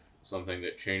your life, something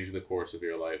that changed the course of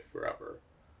your life forever?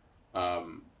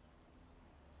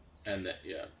 And that,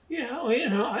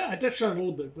 I touched on it a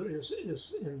little bit, but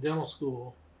it's in dental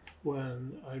school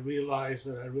when I realized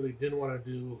that I really didn't want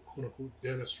to do quote unquote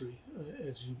dentistry,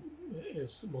 as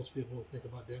most people think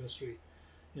about dentistry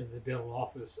in the dental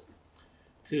office,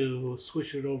 to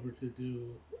switch it over to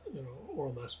do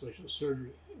oral maxillofacial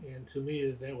surgery. And to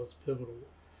me, that was pivotal,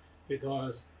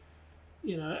 because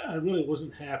I really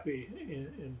wasn't happy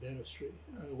in dentistry.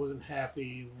 I wasn't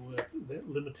happy with the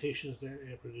limitations that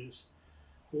it produced.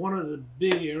 One of the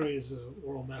big areas of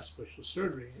oral maxillofacial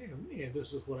surgery, and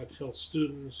this is what I tell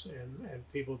students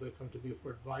and people that come to me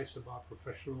for advice about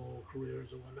professional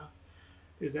careers and whatnot,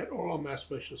 is that oral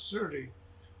maxillofacial surgery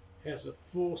has a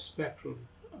full spectrum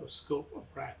of scope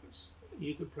of practice.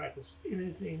 You could practice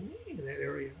anything in that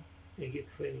area and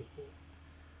get training for it.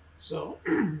 So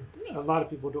a lot of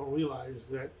people don't realize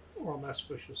that oral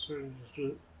maxillofacial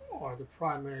surgeons are the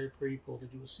primary people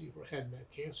that you will see for head and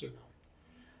neck cancer now.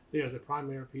 They are the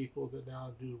primary people that now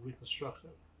do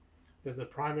reconstructive. They're the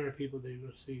primary people that you're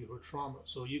going to see for trauma.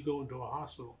 So you go into a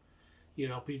hospital,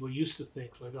 people used to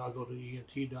think like, I'll go to an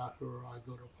ENT doctor or I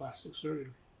go to a plastic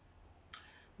surgeon.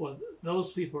 Well,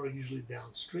 those people are usually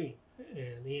downstream,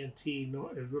 and ENT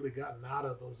has really gotten out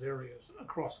of those areas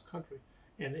across the country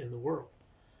and in the world.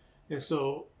 And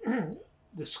so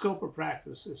the scope of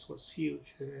practice is what's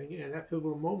huge. And again, that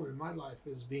pivotal moment in my life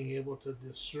is being able to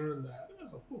discern that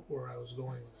of where I was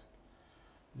going with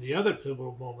that. The other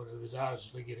pivotal moment was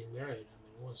obviously getting married. I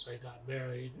mean, once I got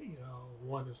married,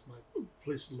 one is my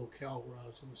place of locale where I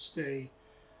was going to stay.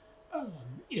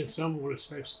 In some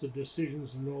respects, the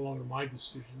decisions are no longer my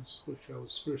decisions, which I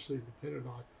was fiercely dependent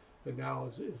on, but now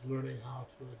is learning how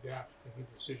to adapt, making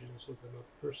decisions with another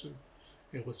person,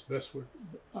 and what's best for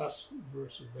us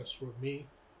versus best for me.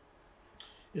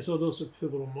 And so those are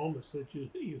pivotal moments that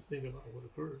you think about what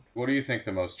occurred. What do you think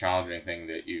the most challenging thing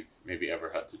that you've maybe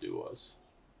ever had to do was?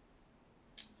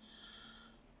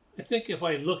 I think if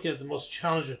I look at the most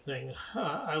challenging thing,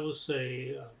 I would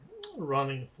say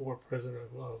running for president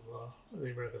of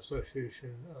the American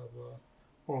Association of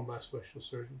Oral Maxillofacial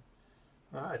Surgeons.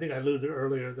 I think I alluded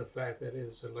earlier the fact that it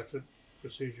is an elected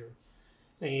procedure,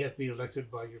 and you have to be elected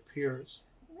by your peers.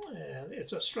 And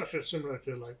it's a structure similar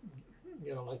to like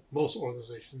most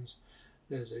organizations.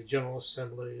 There's a general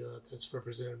assembly that's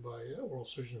represented by oral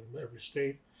surgeons from every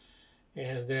state,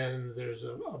 and then there's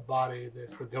a body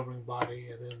that's the governing body,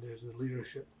 and then there's the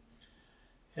leadership.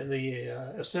 And the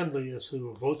assembly is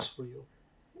who votes for you.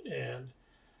 And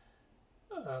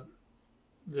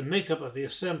the makeup of the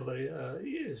assembly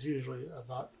is usually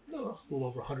about a little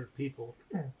over 100 people.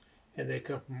 And they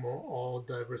come from all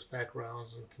diverse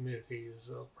backgrounds and communities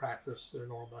of practice in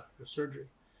oral maxillary surgery.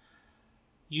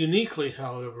 Uniquely,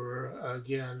 however,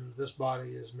 again, this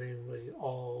body is mainly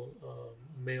all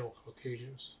male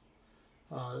Caucasians.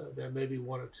 There may be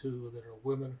one or two that are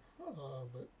women,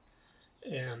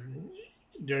 and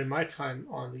during my time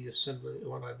on the assembly,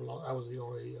 when I belonged, I was the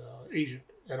only Asian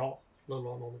at all, let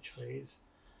alone only Chinese.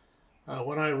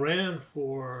 When I ran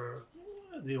for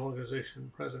the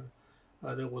organization president,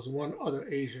 there was one other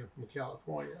Asian from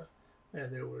California,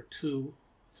 and there were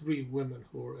three women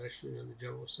who were actually in the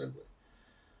General Assembly.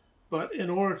 But in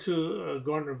order to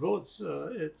garner votes,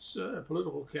 it's a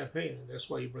political campaign, and that's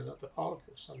why you bring up the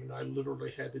politics. I mean, I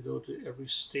literally had to go to every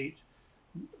state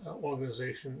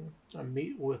organization,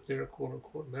 meet with their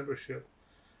quote-unquote membership,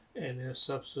 and then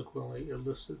subsequently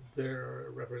elicit their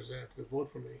representative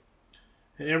vote for me.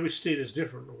 And every state is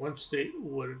different. One state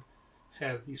would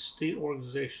have the state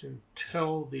organization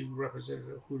tell the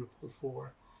representative who to vote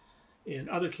for. In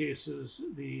other cases,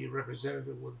 the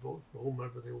representative would vote for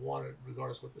whomever they wanted,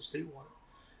 regardless of what the state wanted.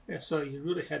 And so you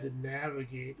really had to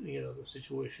navigate, the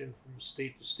situation from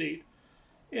state to state.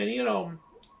 And,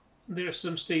 there are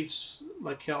some states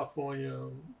like California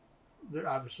that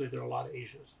obviously there are a lot of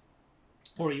Asians,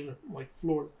 or even like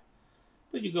Florida.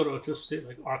 But you go to a state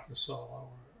like Arkansas or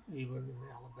even in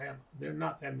Alabama, there are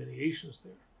not that many Asians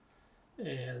there.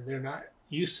 And they're not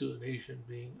used to an Asian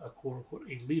being a quote-unquote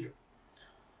a leader.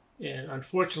 And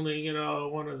unfortunately,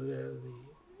 one of the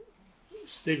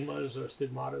stigmas or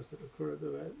stigmatas that occur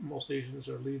that most Asians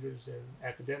are leaders in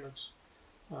academics,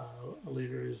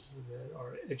 leaders that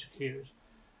are educators.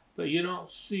 But you don't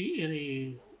see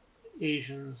any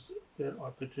Asians that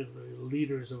are particularly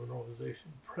leaders of an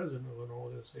organization, president of an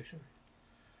organization.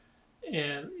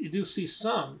 And you do see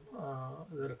some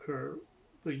that occur,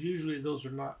 but usually those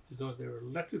are not because they're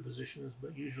elected positions,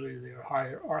 but usually they are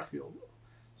hierarchical.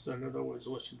 So in other words,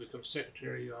 once you become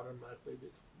secretary, you automatically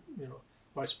become,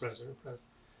 vice president, president.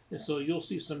 And so you'll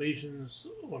see some Asians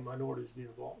or minorities be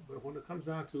involved. But when it comes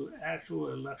down to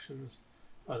actual elections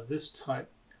of this type,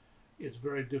 it's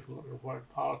very difficult. It required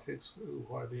politics, it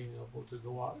required being able to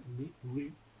go out and meet and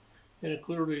greet. And it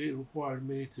clearly required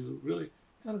me to really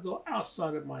kind of go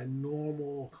outside of my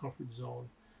normal comfort zone,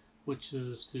 which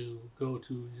is to go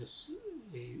to just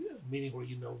a meeting where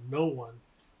you know no one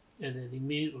and then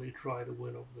immediately try to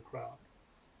win over the crowd.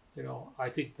 I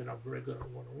think that I'm very good at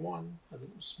one-on-one. I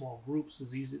think small groups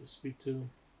is easy to speak to.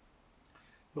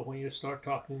 But when you start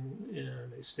talking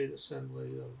in a state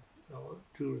assembly of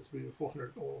 200 or 300 or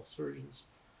 400 oral surgeons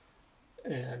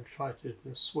and try to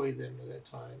sway them at that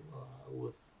time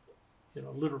with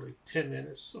literally 10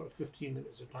 minutes or 15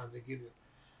 minutes of time they give you,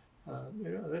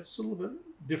 that's a little bit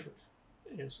different.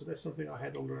 And so that's something I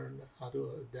had to learn how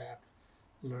to adapt,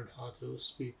 learn how to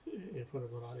speak in front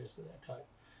of an audience of that type.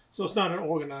 So it's not an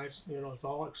organized, it's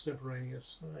all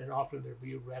extemporaneous, and often there'll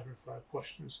be rapid fire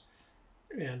questions.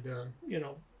 And,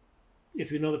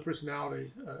 if you know the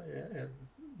personality and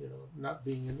not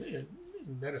being in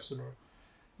medicine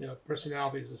or,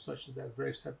 personalities as such as that,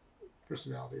 various type of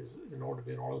personalities in order to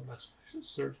be an oral maxillary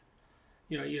surgeon,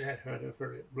 you have to have a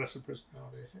very aggressive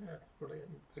personality, a really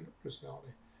independent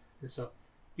personality. And so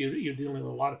you're dealing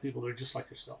with a lot of people that are just like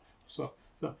yourself. So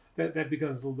that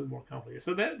becomes a little bit more complicated.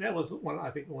 So that was one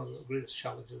of the greatest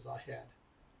challenges I had.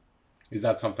 Is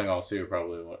that something also you're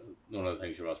probably one of the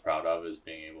things you're most proud of is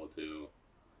being able to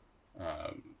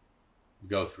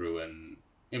go through and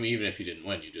I mean even if you didn't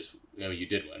win, you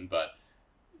did win, but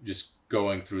just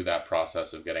going through that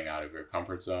process of getting out of your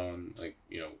comfort zone, like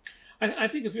I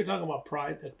think if you're talking about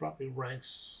pride, that probably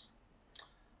ranks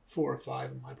 4 or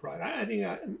 5 in my pride. I think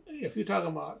if you're talking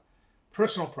about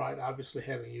personal pride, obviously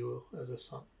having you as a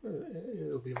son,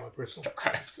 it'll be my personal. Stop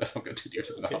crying, so I don't get 2 years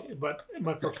from now. Okay, but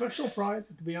my professional pride,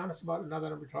 to be honest about it, now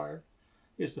that I'm retired,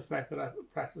 is the fact that I've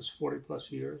practiced 40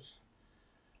 plus years,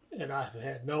 and I've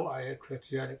had no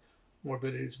iatrogenic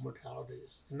morbidities,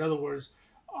 mortalities. In other words,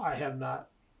 I have not,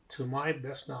 to my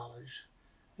best knowledge,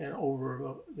 and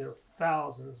over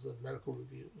thousands of medical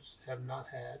reviews, have not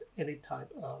had any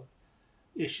type of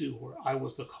issue where I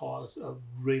was the cause of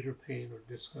greater pain or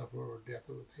discomfort or death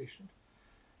of a patient.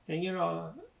 And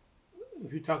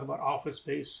if you talk about office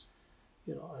space,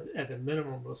 at the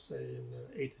minimum, let's say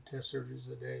 8 to 10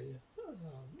 surgeries a day,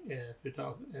 and if you're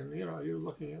talking, and you're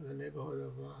looking at the neighborhood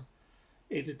of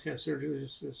 8 to 10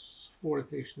 surgeries, is 40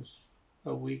 patients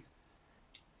a week.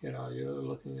 You're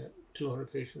looking at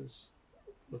 200 patients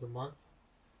with a month.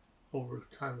 Over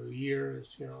time of a year,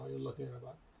 you're looking at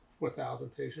about 4,000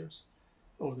 patients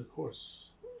over the course.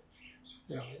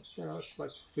 It's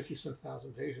like 50-some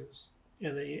thousand patients.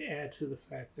 And then you add to the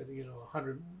fact that,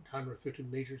 100, 150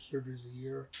 major surgeries a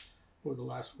year over the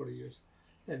last 40 years.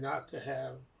 And not to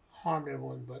have harmed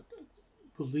everyone, but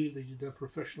believe that you've done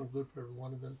professional good for every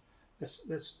one of them. That's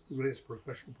the greatest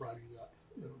professional pride you got.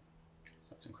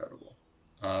 That's incredible.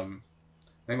 I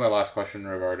think my last question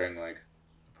regarding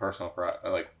personal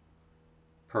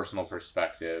personal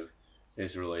perspective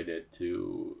is related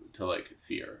to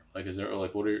fear. Is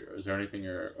there anything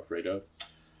you're afraid of?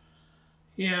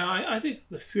 Yeah, I think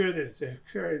the fear that's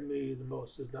carried me the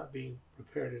most is not being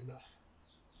prepared enough.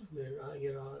 I mean,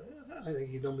 I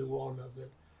think you know me well enough that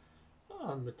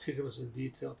I'm meticulous in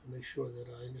detail to make sure that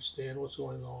I understand what's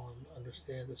going on,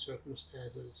 understand the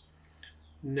circumstances,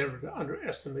 never to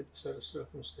underestimate the set of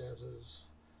circumstances.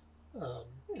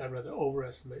 I'd rather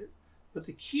overestimate it. But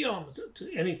the key element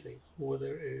to anything,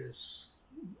 whether it is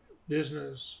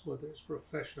business, whether it's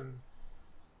profession,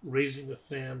 raising a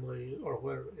family, or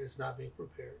whatever, is not being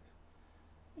prepared.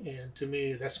 And to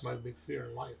me, that's my big fear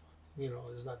in life,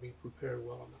 is not being prepared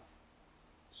well enough.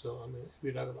 So, I mean, if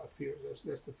you're talking about fear, that's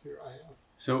the fear I have.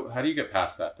 So how do you get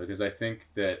past that? Because I think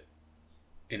that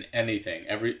in anything,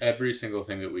 every single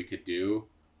thing that we could do,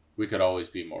 we could always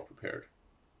be more prepared,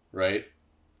 right?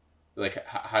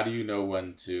 How do you know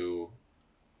when to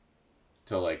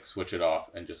switch it off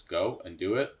and just go and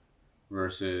do it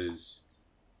versus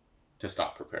to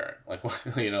stop preparing? When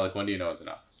do you know it's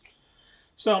enough?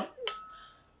 So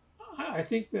I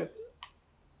think that,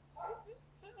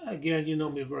 again, you know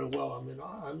me very well. I mean,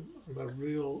 I'm a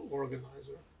real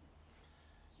organizer.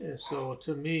 And so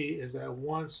to me is that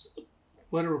once,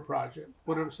 whatever project,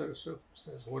 whatever set of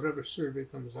circumstances, whatever survey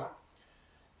comes up,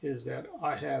 is that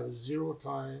I have 0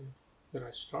 time that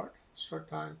I start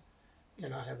time,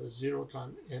 and I have a 0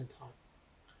 time end time.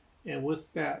 And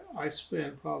with that, I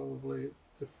spend probably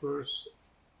the first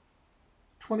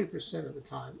 20% of the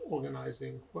time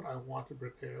organizing what I want to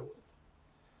prepare with.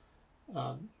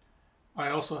 I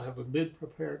also have a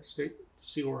mid-prepared state to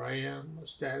see where I am, a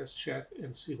status check,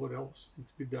 and see what else needs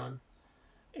to be done.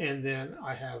 And then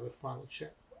I have a final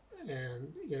check.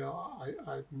 And,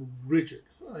 I'm rigid.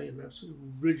 I am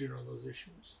absolutely rigid on those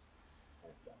issues.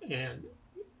 And,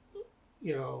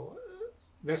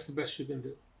 that's the best you can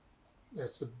do.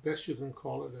 That's the best you can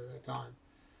call it at that time.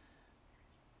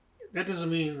 That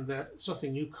doesn't mean that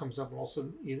something new comes up and all of a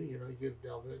sudden, you get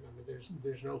delve in. I mean,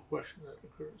 there's no question that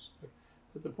occurs.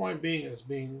 But the point being is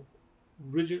being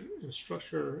rigid in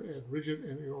structure and rigid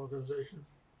in your organization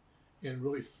and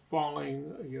really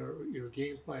following your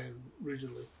game plan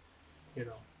rigidly,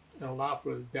 and allow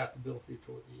for adaptability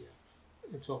toward the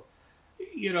end. And so,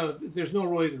 there's no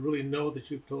way to really know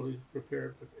that you've totally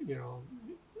prepared, but,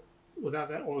 without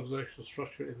that organizational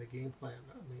structure in the game plan,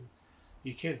 I mean,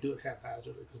 you can't do it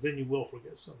haphazardly because then you will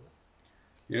forget something.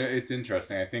 It's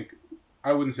interesting. I think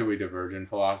I wouldn't say we diverge in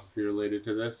philosophy related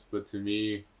to this, but to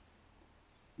me,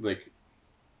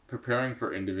 preparing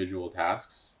for individual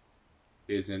tasks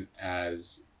isn't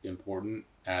as important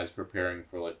as preparing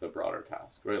for the broader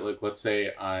task, right? Let's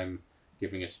say I'm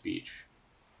giving a speech,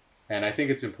 and I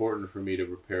think it's important for me to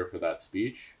prepare for that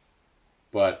speech,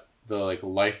 but the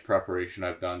life preparation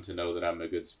I've done to know that I'm a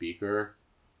good speaker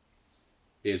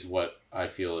is what I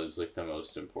feel is the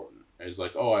most important. It's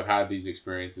I've had these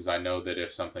experiences. I know that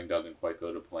if something doesn't quite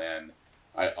go to plan,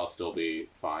 I'll still be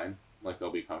fine.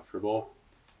 I'll be comfortable.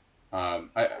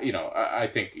 I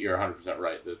think you're 100%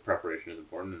 right. The preparation is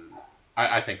important, and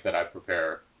I think that I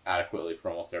prepare adequately for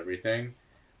almost everything.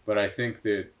 But I think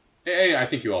that I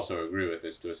think you also agree with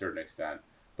this to a certain extent.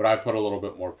 But I put a little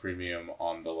bit more premium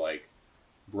on the like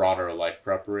broader life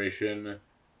preparation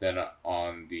than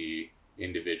on the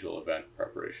individual event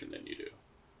preparation than you do.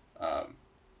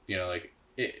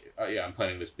 Yeah, I'm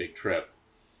planning this big trip,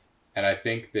 and I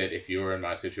think that if you were in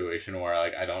my situation where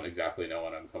like I don't exactly know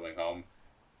when I'm coming home,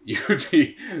 you would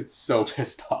be so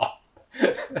pissed off.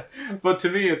 But to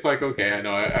me, it's like, okay, I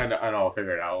know, I'll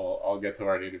figure it out. I'll get to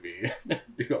where I need to be,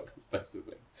 do all those types of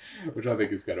things, which I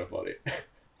think is kind of funny.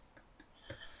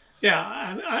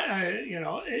 Yeah,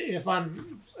 if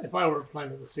I were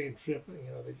planning the same trip,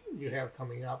 that you have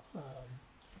coming up,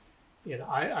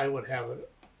 I would have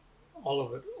all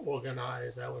of it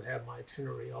organized. I would have my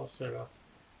itinerary all set up.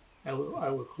 I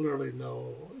would clearly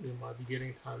know my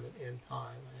beginning time and end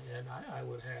time, and I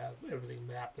would have everything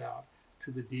mapped out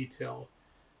to the detail,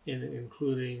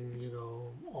 including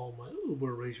all my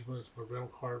Uber arrangements, my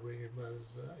rental car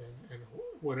arrangements, and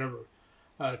whatever,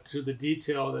 to the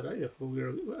detail that if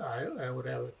I would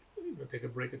have take a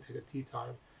break and take a tea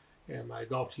time, and my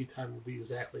golf tea time would be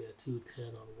exactly at 2:10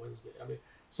 on Wednesday. I mean,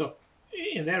 so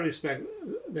in that respect,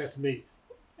 that's me.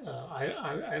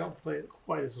 I don't play it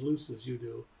quite as loose as you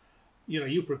do.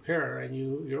 You prepare and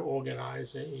you're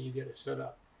organized and you get it set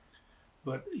up,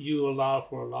 but you allow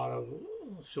for a lot of,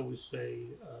 shall we say,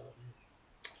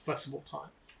 flexible time.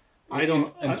 I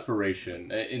don't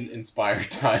inspiration,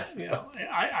 inspired time.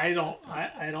 I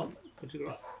don't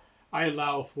particularly. I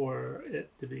allow for it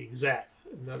to be exact.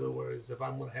 In other words, if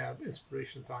I'm going to have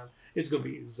inspiration time, it's going to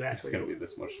be exactly. It's going to be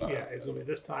this much time. Yeah, it's going to be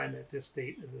this time at this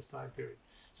date in this time period.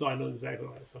 So I know exactly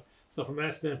what. So from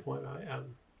that standpoint,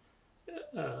 I'm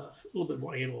a little bit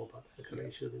more anal about that kind of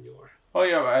issue than you are. Oh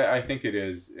yeah, I think it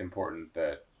is important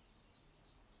that.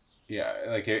 Yeah,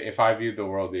 like if I viewed the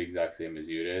world the exact same as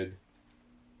you did,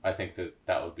 I think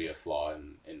that would be a flaw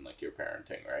in like your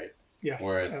parenting, right? Yes.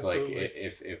 Where it's absolutely. like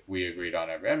if we agreed on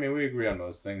we agree on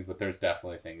most things, but there's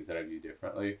definitely things that I view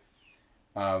differently.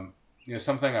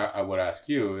 Something I would ask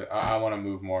you, I want to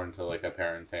move more into like a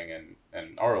parenting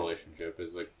and our relationship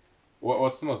is like,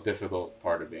 what's the most difficult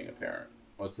part of being a parent?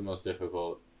 What's the most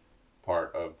difficult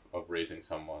part of raising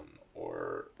someone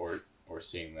or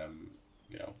seeing them,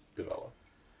 develop?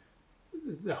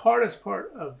 The hardest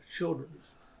part of children,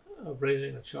 of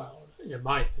raising a child, in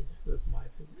my opinion,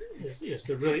 is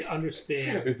to really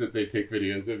understand. Is that they take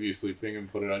videos of you sleeping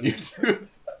and put it on YouTube?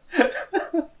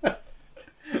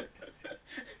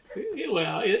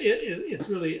 Well, it's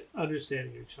really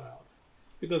understanding your child,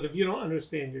 because if you don't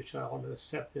understand your child and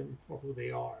accept them for who they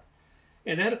are,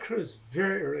 and that occurs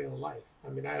very early in life. I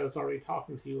mean, I was already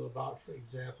talking to you about, for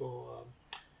example,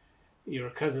 your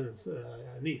cousin's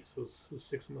niece, who's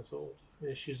 6 months old.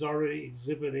 And she's already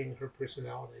exhibiting her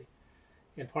personality,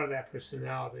 and part of that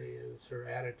personality is her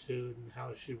attitude and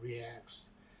how she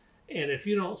reacts. And if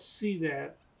you don't see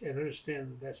that and understand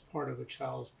that that's part of a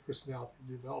child's personality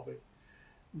developing,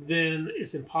 then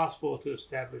it's impossible to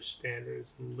establish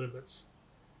standards and limits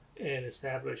and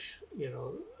establish,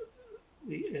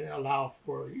 and allow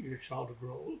for your child to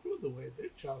grow the way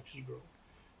that child should grow.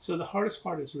 So the hardest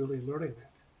part is really learning that,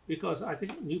 because I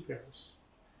think new parents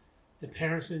and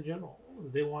parents in general,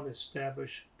 they want to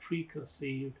establish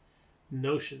preconceived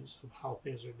notions of how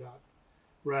things are done,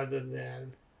 rather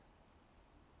than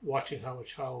watching how a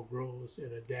child grows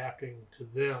and adapting to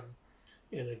them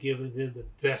and giving them the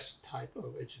best type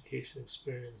of education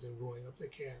experience and growing up they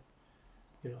can.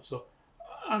 So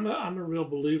I'm a real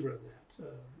believer in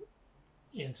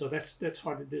that. And so that's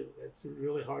hard to do. It's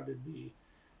really hard to be,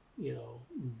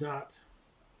 not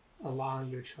allowing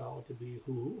your child to be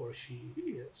who or she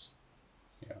is.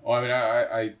 Yeah. Well, I mean,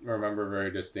 I remember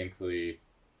very distinctly,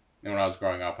 when I was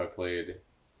growing up, I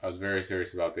was very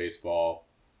serious about baseball.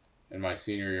 In my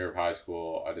senior year of high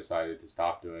school, I decided to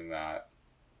stop doing that,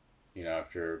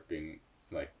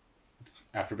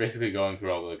 after basically going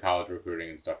through all the college recruiting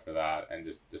and stuff for that and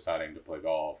just deciding to play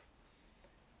golf.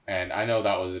 And I know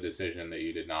that was a decision that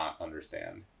you did not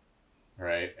understand,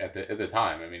 right? At the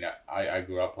time. I mean, I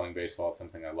grew up playing baseball. It's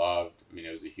something I loved. I mean,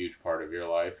 it was a huge part of your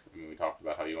life. I mean, we talked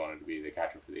about how you wanted to be the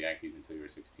catcher for the Yankees until you were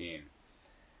 16.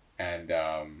 And,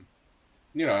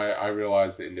 I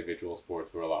realized that individual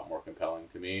sports were a lot more compelling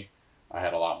to me. I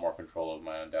had a lot more control of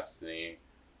my own destiny.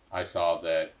 I saw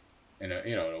that in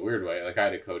a weird way. Like, I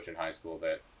had a coach in high school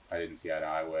that I didn't see eye to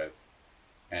eye with.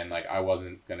 And, like, I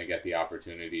wasn't going to get the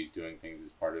opportunities doing things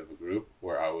as part of a group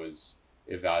where I was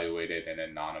evaluated in a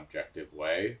non-objective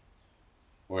way.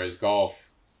 Whereas golf,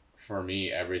 for me,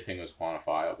 everything was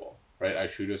quantifiable. right? I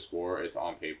shoot a score, it's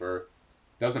on paper.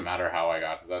 Doesn't matter how I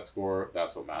got to that score.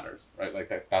 That's what matters, right?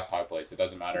 Like that's how I place. It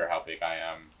doesn't matter how big I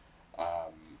am,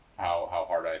 how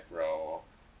hard I throw,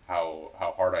 how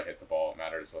hard I hit the ball. It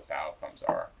matters what the outcomes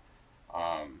are.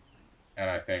 And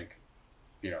I think,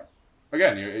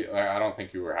 again, I don't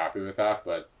think you were happy with that,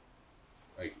 but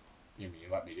like you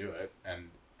let me do it, and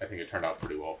I think it turned out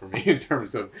pretty well for me in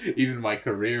terms of even my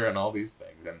career and all these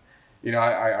things. And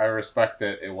I respect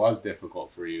that it was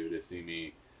difficult for you to see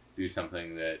me do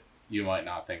something that you might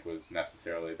not think was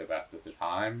necessarily the best at the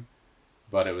time,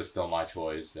 but it was still my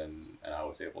choice, and I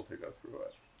was able to go through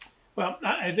it. Well,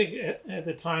 I think at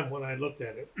the time when I looked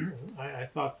at it, I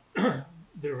thought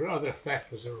there were other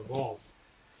factors that were involved.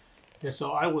 And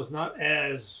so I was not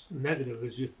as negative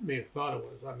as you may have thought it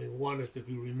was. I mean, one is, if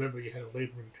you remember, you had a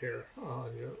labrum tear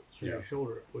on your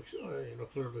shoulder, which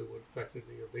clearly would affect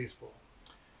your baseball.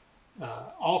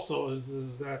 Also is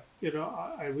that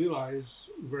I realized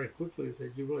very quickly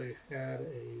that you really had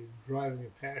a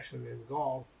driving passion in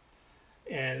golf,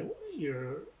 and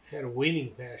you had a waning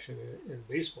passion in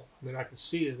baseball. I mean, I could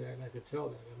see that, and I could tell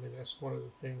that. I mean, that's one of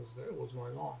the things that was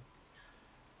going on.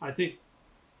 I think,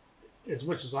 as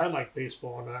much as I like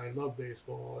baseball and I love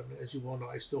baseball, and as you well know,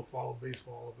 I still follow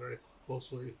baseball very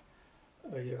closely.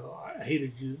 I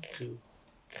hated you to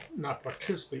not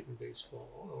participate in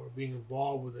baseball or being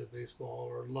involved with baseball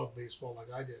or love baseball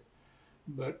like I did.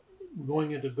 But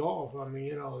going into golf, I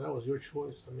mean, that was your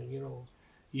choice. I mean,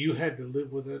 you had to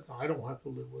live with it. I don't have to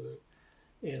live with it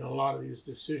in a lot of these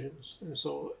decisions. And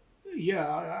so, yeah,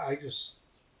 I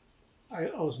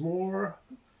was more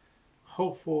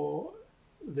hopeful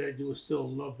that you would still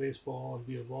love baseball and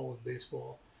be involved with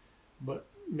baseball, but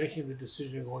making the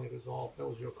decision going into golf, that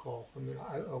was your call. I mean,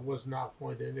 I was not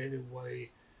going to in any way,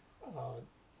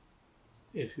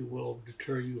 if you will,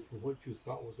 deter you from what you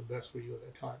thought was the best for you at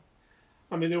that time.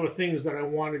 I mean, there were things that I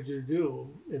wanted you to do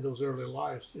in those early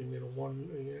lives, and one,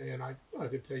 and I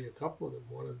could tell you a couple of them.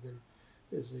 One of them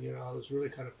is, I was really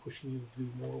kind of pushing you to do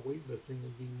more weightlifting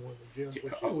and be more in the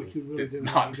gym, which you really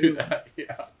didn't want to do. That.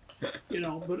 Yeah.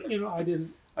 But I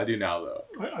didn't. I do now, though.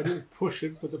 I didn't push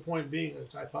it, but the point being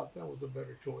is I thought that was a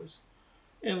better choice.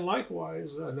 And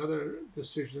likewise, another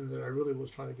decision that I really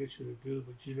was trying to get you to do,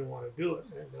 but you didn't want to do it,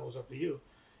 and that was up to you.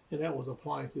 And that was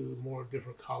applying to more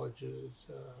different colleges,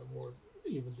 more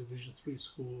even Division III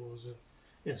schools,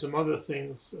 and some other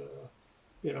things,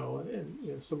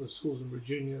 and some of the schools in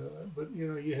Virginia. But,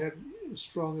 you had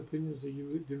strong opinions that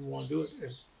you didn't want to do it.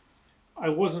 And I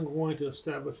wasn't going to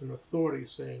establish an authority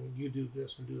saying you do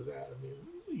this and do that. I mean,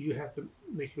 you have to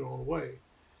make your own way.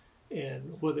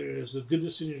 And whether it is a good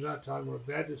decision at that time or a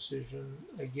bad decision,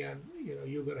 again,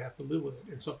 you're going to have to live with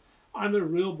it. And so I'm a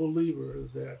real believer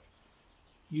that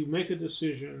you make a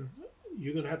decision,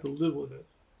 you're going to have to live with it.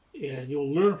 And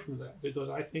you'll learn from that, because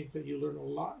I think that you learn a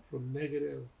lot from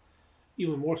negative,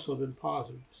 even more so than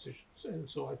positive decisions. And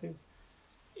so I think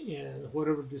in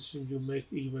whatever decision you make,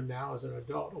 even now as an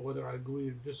adult, or whether I agree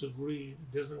or disagree,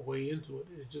 doesn't weigh into it.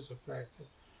 It's just a fact that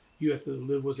you have to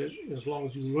live with it. As long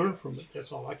as you learn from it,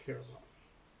 that's all I care about.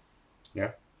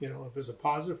 Yeah. If it's a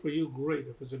positive for you, great.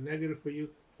 If it's a negative for you,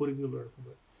 what have you learned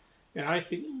from it? And I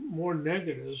think more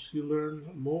negatives, you learn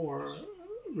more,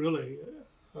 really,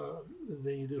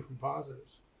 than you do from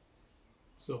positives.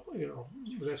 So,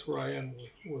 that's where I am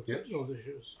with those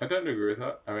issues. I tend to agree with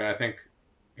that. I mean, I think,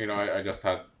 I just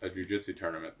had a jiu-jitsu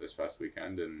tournament this past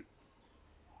weekend, and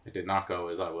it did not go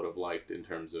as I would have liked in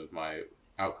terms of my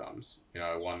outcomes.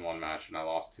 I won one match and I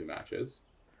lost 2 matches.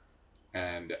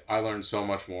 And I learned so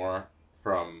much more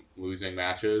from losing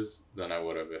matches than I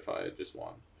would have if I had just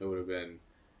won. It would have been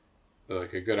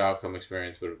like a good outcome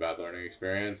experience, but a bad learning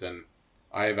experience. And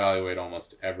I evaluate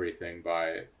almost everything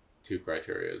by 2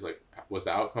 criteria. Like, was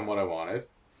the outcome what I wanted?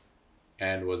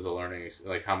 And was the learning,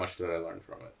 like, how much did I learn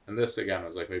from it? And this, again,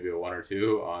 was like maybe a 1 or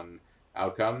 2 on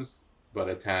outcomes, but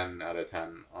a 10 out of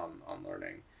 10 on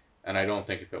learning. And I don't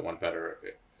think if it went better,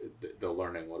 the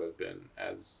learning would have been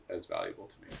as valuable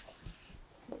to me.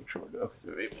 Make sure we're okay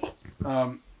to 8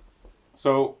 minutes.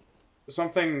 So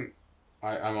something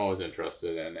I'm always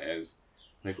interested in is,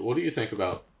 like, what do you think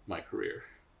about my career?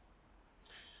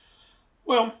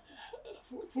 Well,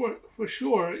 for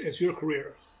sure, it's your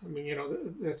career. I mean,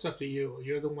 that's up to you.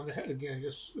 You're the one that, again,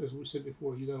 just as we said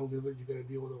before, you got to live it, you got to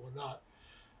deal with it or not.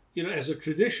 As a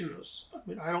traditionalist, I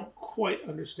mean, I don't quite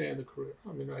understand the career.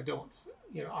 I mean, I don't.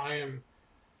 I am,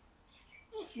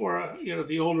 for,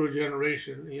 the older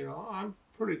generation, I'm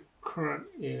pretty current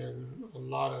in a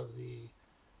lot of the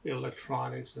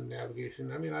electronics and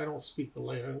navigation. I mean, I don't speak the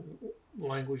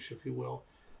language, if you will.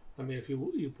 I mean, if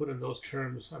you put in those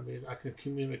terms, I mean, I can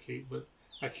communicate, but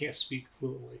I can't speak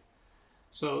fluently.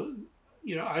 So,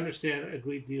 I understand a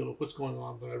great deal of what's going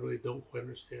on, but I really don't quite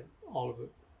understand all of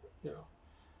it, you know.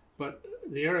 But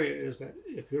the area is that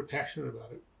if you're passionate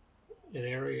about it, an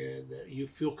area that you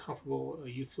feel comfortable,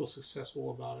 you feel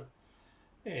successful about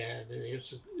it, and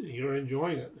you're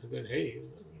enjoying it, then hey,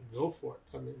 go for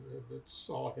it. I mean, that's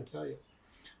all I can tell you.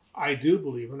 I do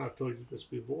believe, and I've told you this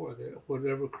before, that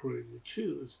whatever career you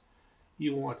choose,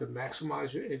 you want to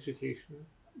maximize your education,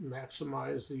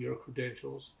 maximize your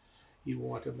credentials, you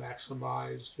want to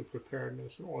maximize your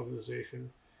preparedness and organization,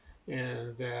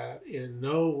 and that in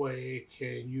no way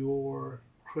can your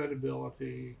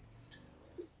credibility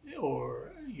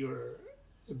or your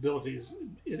abilities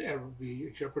ever be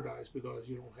jeopardized because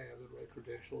you don't have the right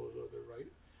credentials or the right,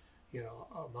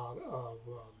 amount of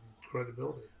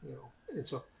credibility, And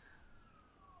so,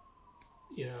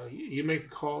 you make the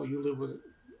call, you live with it,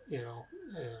 and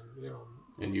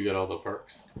And you get all the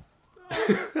perks.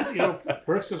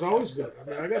 Perks is always good. I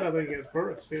mean, I got nothing against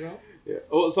perks, Yeah.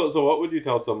 Well, so what would you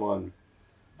tell someone,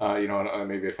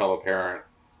 maybe a fellow parent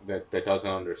that doesn't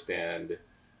understand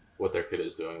what their kid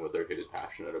is doing, what their kid is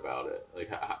passionate about it? Like,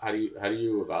 how do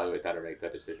you evaluate that or make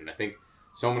that decision? I think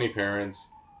so many parents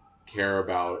care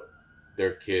about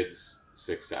their kids'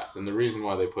 success, and the reason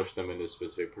why they push them into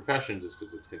specific professions is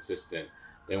because it's consistent.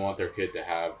 They want their kid to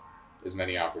have as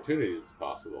many opportunities as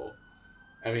possible.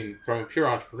 I mean, from a pure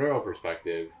entrepreneurial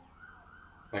perspective,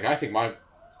 like, I think my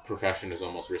profession is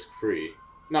almost risk-free.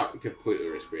 Not completely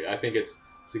risk-free. I think it's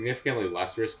significantly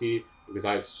less risky because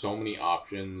I have so many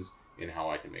options in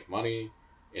how I can make money,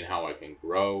 in how I can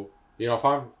grow. If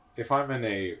I'm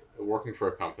working for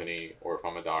a company, or if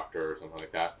I'm a doctor or something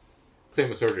like that, say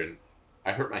I'm a surgeon,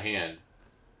 I hurt my hand,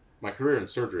 my career in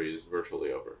surgery is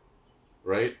virtually over,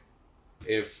 right?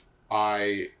 If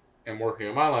I am working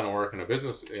in my line of work in a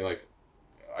business, like,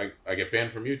 I get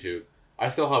banned from YouTube, I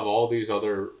still have all these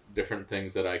other different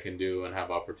things that I can do and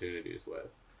have opportunities with.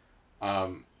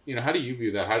 How do you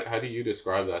view that? How do you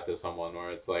describe that to someone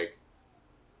where it's like,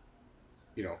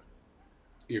 if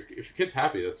your kid's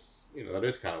happy, that's, that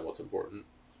is kind of what's important.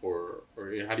 Or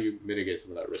how do you mitigate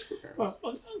some of that risk for parents?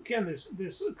 Well, again,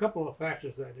 there's a couple of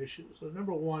factors to that issue. So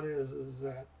number one is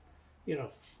that,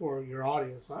 for your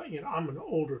audience, I'm an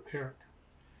older parent,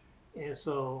 and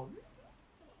so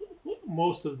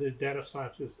most of the data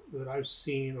scientists that I've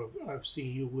seen, or I've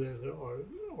seen you with,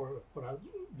 or what I've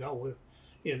dealt with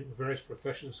in various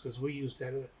professions, because we use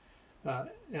data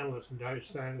analysts and data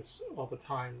scientists all the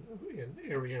time in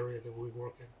every area that we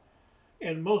work in,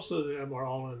 and most of them are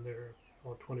all in their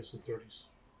 20s and 30s.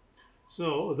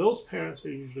 So those parents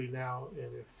are usually now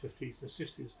in their 50s and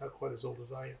 60s, not quite as old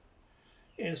as I am,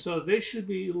 and so they should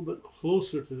be a little bit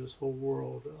closer to this whole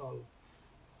world of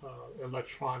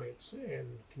electronics and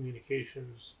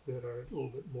communications that are a little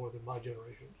bit more than my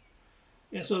generation.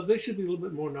 And so they should be a little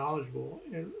bit more knowledgeable.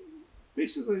 And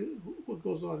basically, what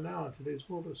goes on now in today's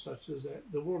world is such as that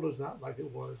the world is not like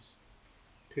it was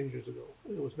 10 years ago.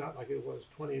 It was not like it was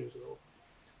 20 years ago.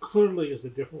 Clearly, it's a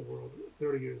different world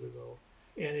 30 years ago.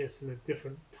 And it's in a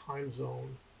different time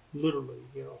zone, literally,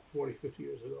 40, 50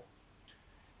 years ago.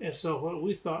 And so what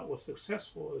we thought was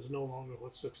successful is no longer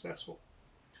what's successful.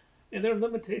 And there are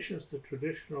limitations to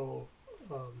traditional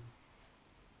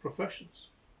professions.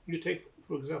 You take,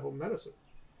 for example, medicine.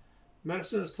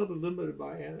 Medicine is totally limited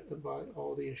by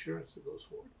all the insurance that goes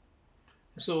for it.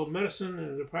 And so medicine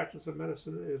and the practice of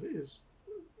medicine is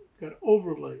got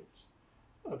overlays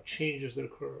of changes that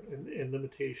occur and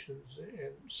limitations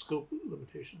and scope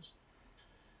limitations.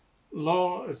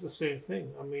 Law is the same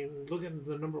thing. I mean, look at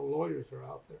the number of lawyers that are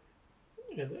out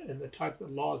there and the type of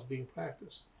law is being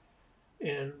practiced.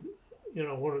 And,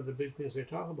 one of the big things they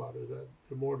talk about is that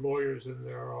there are more lawyers than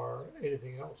there are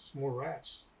anything else, more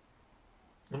rats.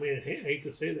 I mean, I hate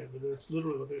to say that, but that's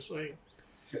literally what they're saying.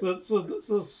 So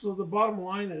the bottom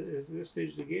line is this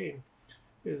stage of the game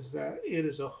is that it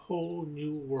is a whole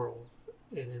new world.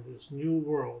 And in this new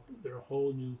world, there are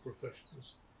whole new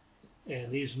professions. And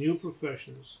these new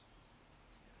professions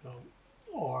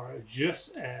are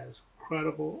just as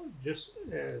credible, just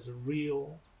as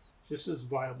real, just as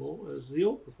viable as the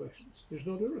old professions. There's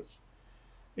no difference.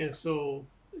 And so,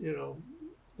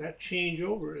 that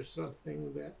changeover is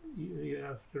something that you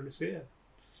have to understand.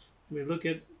 I mean, look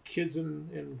at kids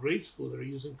in grade school that are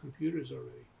using computers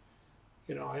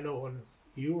already. I know when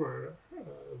you were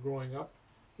growing up,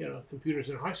 computers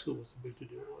in high school was a big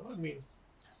to-do. I mean,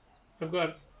 I've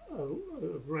got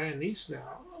a grandniece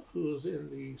now who's in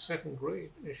the second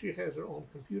grade, and she has her own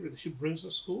computer that she brings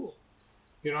to school.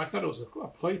 I thought it was a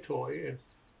play toy,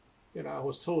 and I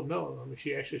was told no. I mean,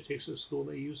 she actually takes it to school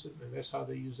and they use it, and that's how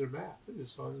they use their math,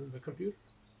 is on the computer.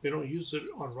 They don't use it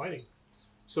on writing.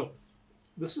 So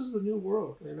this is the new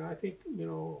world, and I think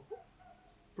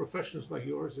professions like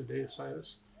yours, a data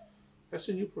scientist, that's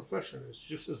a new profession. It's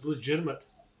just as legitimate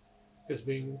as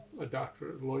being a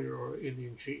doctor, a lawyer, or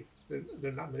Indian chief. There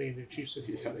are not many Indian chiefs in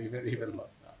Yeah, even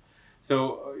less now.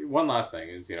 So one last thing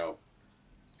is, are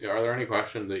there any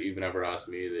questions that you've never asked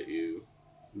me that you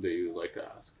would like to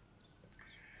ask?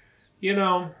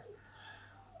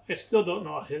 I still don't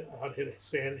know how to hit a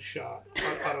sand shot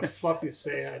out of fluffy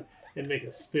sand and make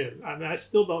it spin. I mean, I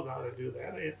still don't know how to do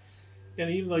that. And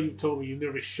even though you've told me, you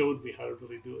never showed me how to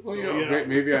really do it. Well, so,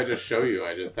 maybe I just show you.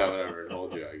 I just haven't ever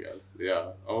told you, I guess.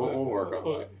 Yeah, we'll work on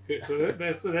that. Okay,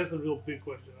 so that's a real big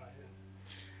question I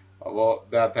have. Well,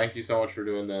 Dad, thank you so much for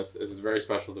doing this. This is very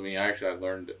special to me. I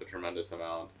learned a tremendous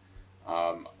amount.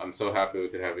 I'm so happy we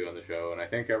could have you on the show, and I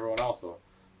think everyone else will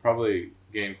probably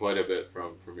gain quite a bit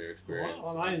from your experience.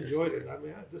 Well, I enjoyed it. I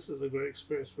mean, this is a great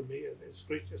experience for me. It's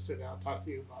great to sit down and talk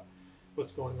to you about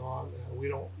what's going on. We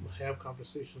don't have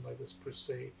conversations like this per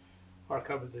se. Our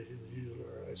conversations usually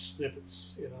are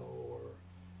snippets, or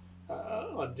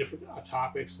on different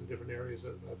topics and different areas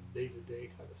of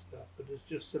day-to-day kind of stuff. But it's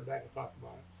just sit back and talk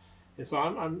about it. And so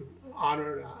I'm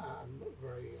honored. I'm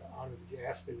very honored that you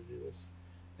asked me to do this.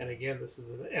 And again, this is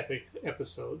an epic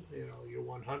episode, your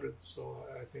 100th. So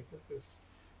I think that this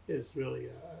is really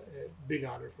a big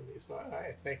honor for me. So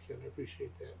I thank you and I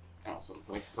appreciate that. Awesome.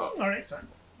 Thank you, Pop. All right, son.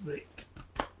 Great.